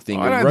whole thing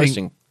I of don't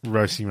roasting. think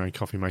roasting your own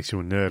coffee makes you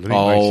a nerd. I think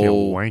it makes you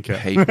a wanker.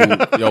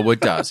 People, it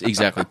does,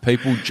 exactly.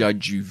 People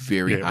judge you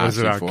very Yeah, was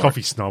it harshly for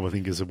coffee snob, I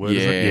think is the word, it.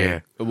 isn't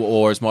it? Yeah.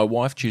 Or as my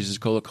wife chooses to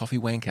call it, coffee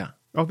wanker.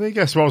 Oh, there you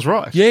go. So I was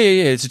right. Yeah.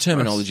 It's a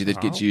terminology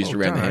that gets used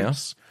well around the done.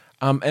 house.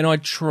 And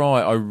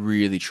I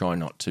really try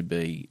not to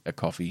be a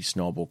coffee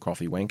snob or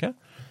coffee wanker.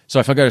 So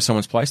if I go to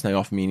someone's place and they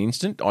offer me an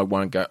instant, I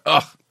won't go,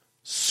 ugh,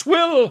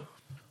 swill.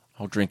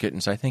 I'll drink it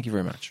and say, thank you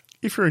very much.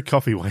 If you're a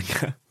coffee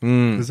wanker,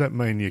 does that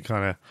mean you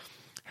kind of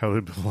held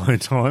it below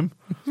time?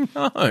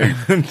 No.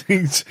 And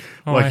things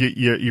like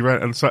you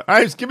ran and say,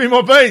 hey, give me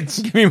more beans.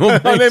 Give me more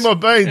I need beans. more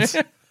beans.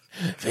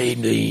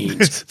 Feed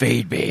beans.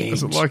 Feed beans.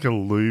 Is it like a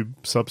lube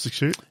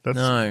substitute? That's,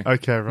 No.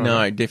 Okay, right.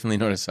 No, definitely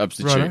not a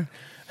substitute. Righto.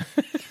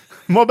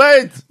 More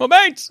beans. More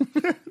beans.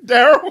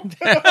 Daryl.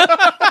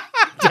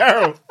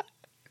 Daryl.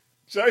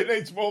 Joe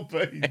needs more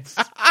beans.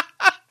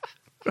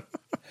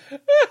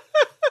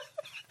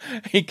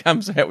 He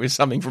comes out with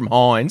something from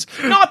Heinz.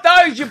 Not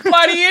those, you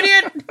bloody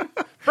idiot!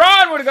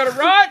 Brian would have got it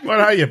right. What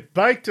are you,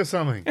 baked or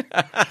something?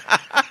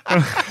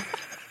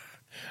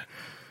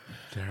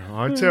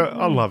 Daryl,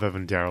 I love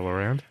having Daryl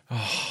around.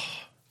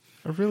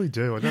 I really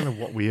do. I don't know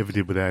what we ever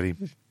did without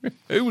him.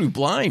 Who would we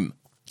blame?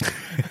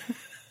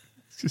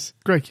 It's just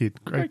great kid.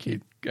 Great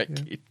kid. Great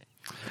kid.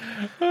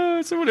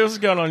 So what else is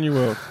going on in your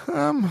world?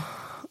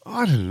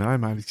 I don't know,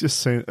 mate.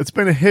 It's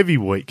been a heavy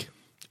week.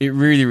 It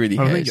really, really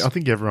has. I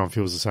think everyone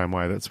feels the same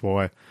way. That's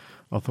why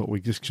I thought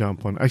we'd just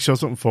jump on. Actually, I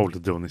was looking forward to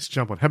doing this.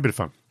 Jump on. Have a bit of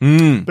fun.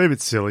 Be a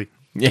bit silly.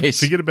 Yes.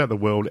 Forget about the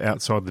world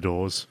outside the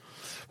doors.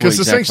 Well, Because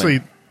exactly.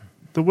 essentially,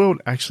 the world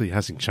actually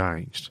hasn't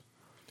changed.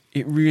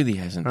 It really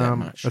hasn't that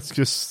much.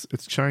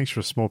 It's changed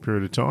for a small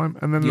period of time,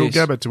 and then it'll Yes.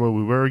 go back to where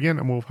we were again,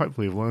 and we'll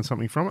hopefully have learned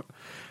something from it.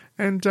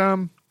 And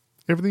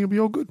everything will be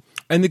all good.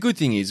 And the good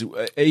thing is,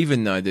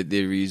 even though that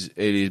it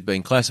is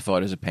being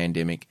classified as a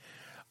pandemic,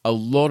 a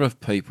lot of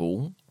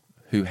people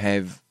who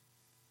have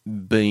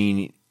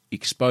been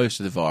exposed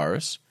to the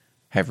virus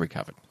have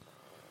recovered.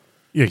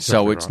 Yeah,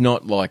 So exactly it's right.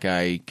 not like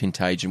a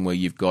contagion where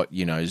you've got,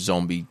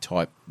 zombie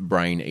type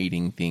brain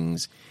eating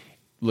things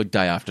like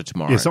day after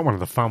tomorrow. Yeah, it's not one of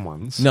the fun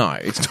ones. No,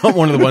 it's not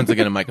one of the ones they're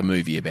going to make a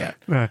movie about.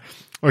 No.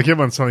 Like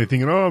everyone's suddenly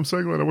thinking, oh, I'm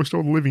so glad I watched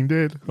all The Living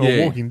Dead. Or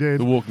Yeah, Walking Dead.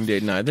 The Walking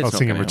Dead. No, that's I was not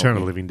thinking going to Return help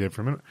of the Living Dead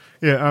for a minute.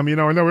 Yeah, I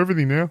know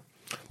everything now.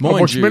 Mind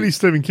I've watched you- many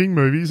Stephen King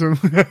movies. And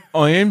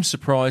I am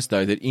surprised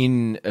though that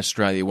in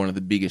Australia, one of the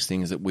biggest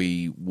things that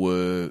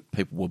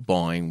people were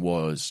buying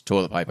was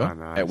toilet paper Oh,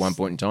 nice. at one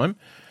point in time.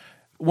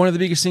 One of the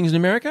biggest things in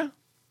America,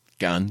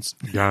 guns.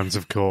 Guns,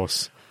 of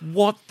course.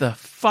 What the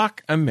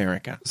fuck,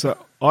 America? So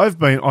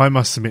I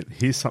must admit,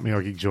 here's something I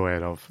get joy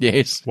out of.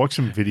 Yes.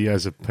 Watching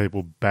videos of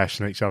people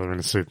bashing each other in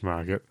a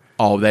supermarket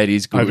Oh, that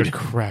is over good.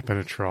 crap in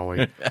a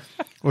trolley.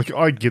 Look,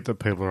 I get that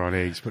people are on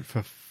edge, but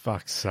for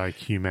fuck's sake,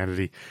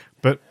 humanity.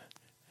 But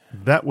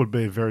that would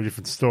be a very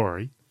different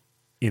story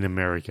in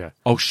America.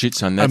 Oh shit,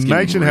 son, that's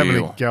Imagine getting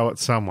having real. to go at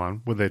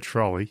someone with their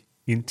trolley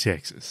in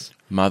Texas.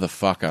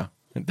 Motherfucker.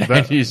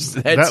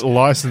 That That's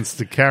license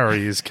to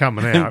carry is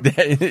coming out.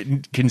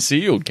 that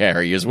concealed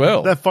carry as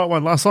well. That fight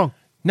won't last long.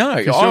 No,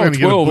 You're aisle going to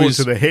get a 12 bullet is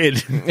to the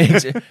head.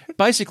 it's,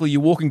 basically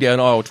you're walking down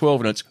aisle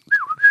 12 and it's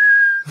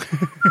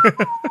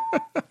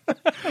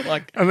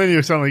like And then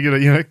you suddenly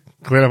get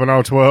clean up an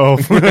aisle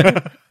 12.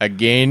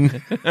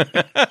 again,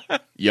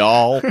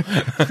 y'all. Get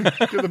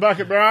the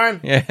bucket, Brian.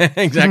 Yeah,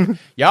 exactly.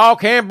 Y'all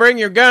can't bring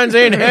your guns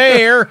in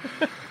here.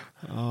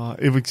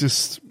 It was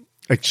just,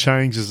 it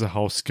changes the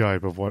whole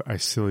scope of what a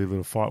silly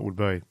little fight would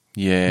be.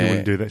 Yeah. You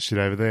wouldn't do that shit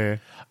over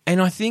there.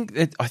 And I think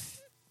that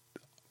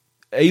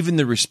even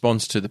the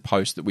response to the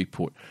post that we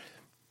put,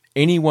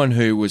 anyone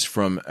who was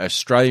from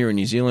Australia and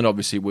New Zealand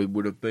obviously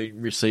would have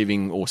been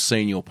receiving or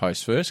seen your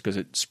post first because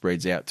it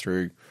spreads out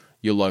through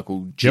your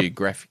local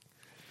geographic.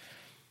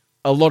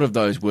 A lot of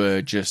those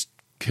were just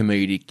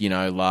comedic,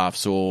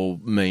 laughs or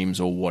memes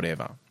or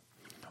whatever.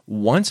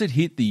 Once it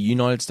hit the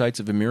United States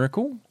of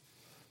America,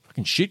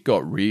 fucking shit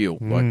got real.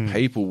 Like,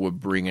 people were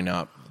bringing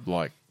up,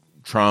 like,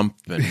 Trump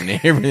and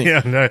everything.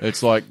 Yeah, no.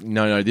 It's like,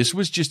 no, this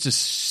was just a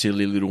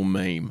silly little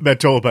meme About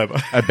toilet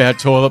paper. about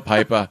toilet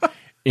paper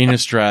in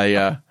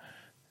Australia.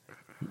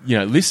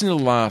 Listen to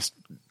the last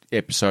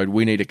episode,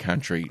 We Need a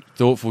Country.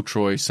 Thoughtful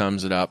Troy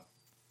sums it up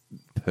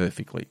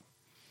perfectly.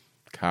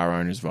 Car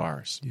owners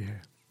virus. Yeah.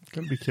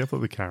 Got to be careful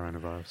of the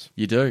coronavirus.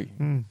 You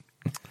do.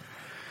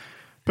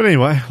 But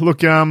anyway,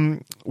 look,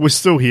 we're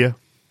still here.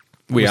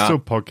 We're still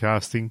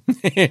podcasting.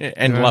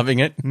 and loving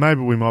it.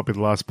 Maybe we might be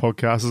the last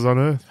podcasters on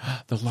Earth.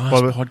 The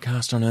last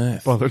podcast on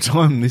Earth. By the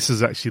time this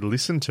is actually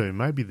listened to,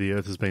 maybe the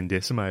Earth has been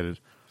decimated.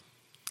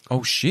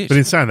 Oh, shit. But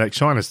in saying that,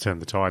 China's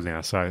turned the tide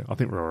now, so I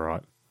think we're all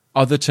right.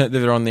 Oh,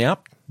 they're on the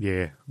up?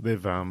 Yeah,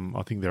 they've.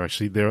 I think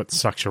they're at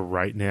such a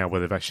rate now where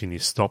they've actually near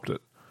stopped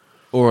it.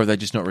 Or are they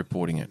just not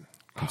reporting it?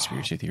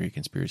 Conspiracy theory.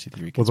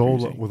 With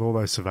all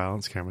those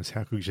surveillance cameras,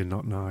 how could you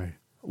not know?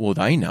 Well,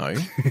 they know.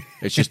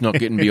 It's just not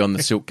getting beyond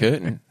the silk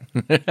curtain.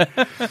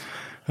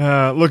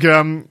 Look,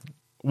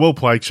 well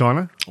played,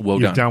 China. Well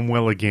You've done. done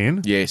well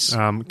again. Yes.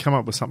 Come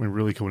up with something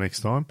really cool next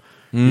time.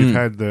 You've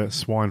had the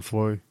swine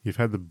flu. You've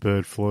had the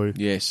bird flu.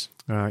 Yes.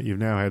 You've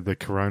now had the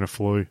corona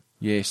flu.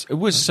 Yes. It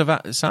was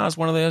SARS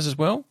one of those as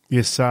well?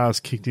 Yes, SARS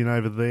kicked in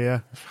over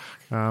there.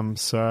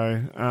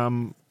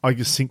 I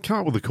just think, come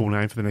up with a cool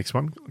name for the next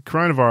one.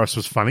 Coronavirus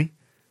was funny.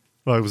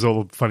 Like, it was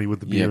all funny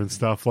with the beer and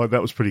stuff. Like,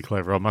 that was pretty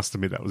clever. I must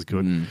admit that was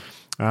good.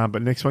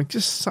 But next one,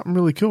 just something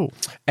really cool.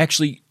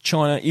 Actually,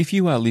 China, if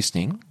you are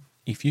listening,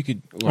 if you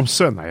could... I'm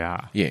certain they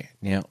are. Yeah.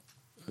 Now,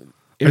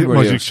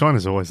 everybody else...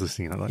 China's always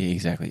listening, aren't they? Yeah,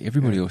 exactly.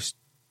 Everybody else,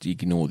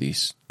 ignore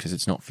this because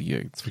it's not for you.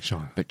 It's for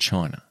China. But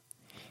China,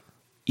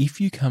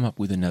 if you come up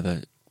with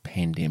another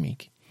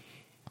pandemic,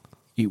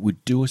 it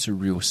would do us a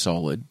real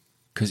solid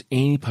because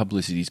any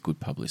publicity is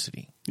good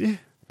publicity. Yeah,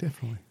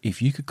 definitely.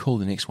 If you could call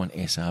the next one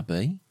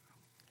SRB,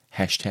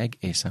 hashtag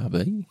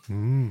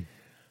SRB,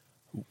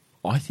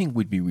 I think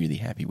we'd be really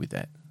happy with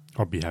that.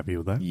 I'd be happy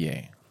with that.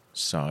 Yeah.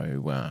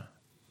 So,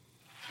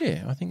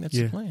 I think that's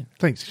the plan.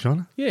 Thanks,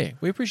 China. Yeah,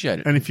 we appreciate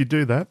it. And if you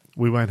do that,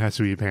 we won't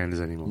hassle your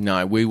pandas anymore.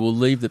 No, we will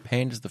leave the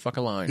pandas the fuck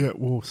alone. Yeah,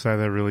 we'll say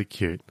they're really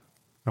cute.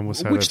 And we'll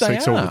say Which they have they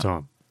sex all are. the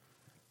time.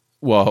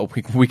 Well,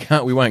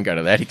 we won't go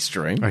to that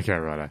extreme. Okay,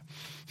 righto.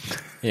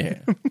 Yeah.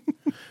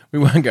 We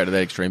won't go to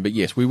that extreme, but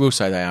yes, we will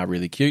say they are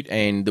really cute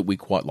and that we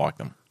quite like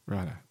them.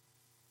 Righto.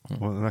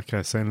 Well, in that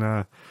case, then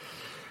have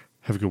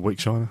a good week,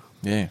 China.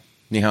 Yeah.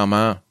 Ni hao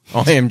ma.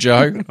 I am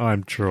Joe.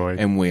 I'm Troy.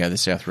 And we are the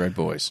South Road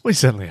Boys. We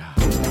certainly are.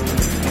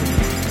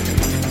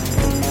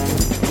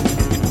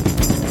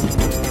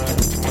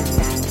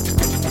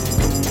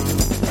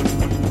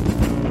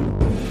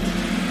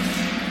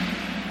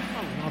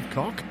 I love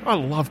cock. I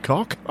love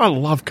cock. I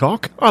love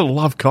cock. I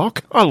love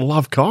cock. I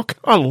love cock.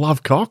 I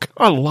love cock.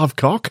 I love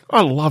cock.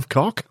 I love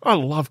cock. I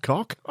love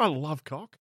cock. I love cock.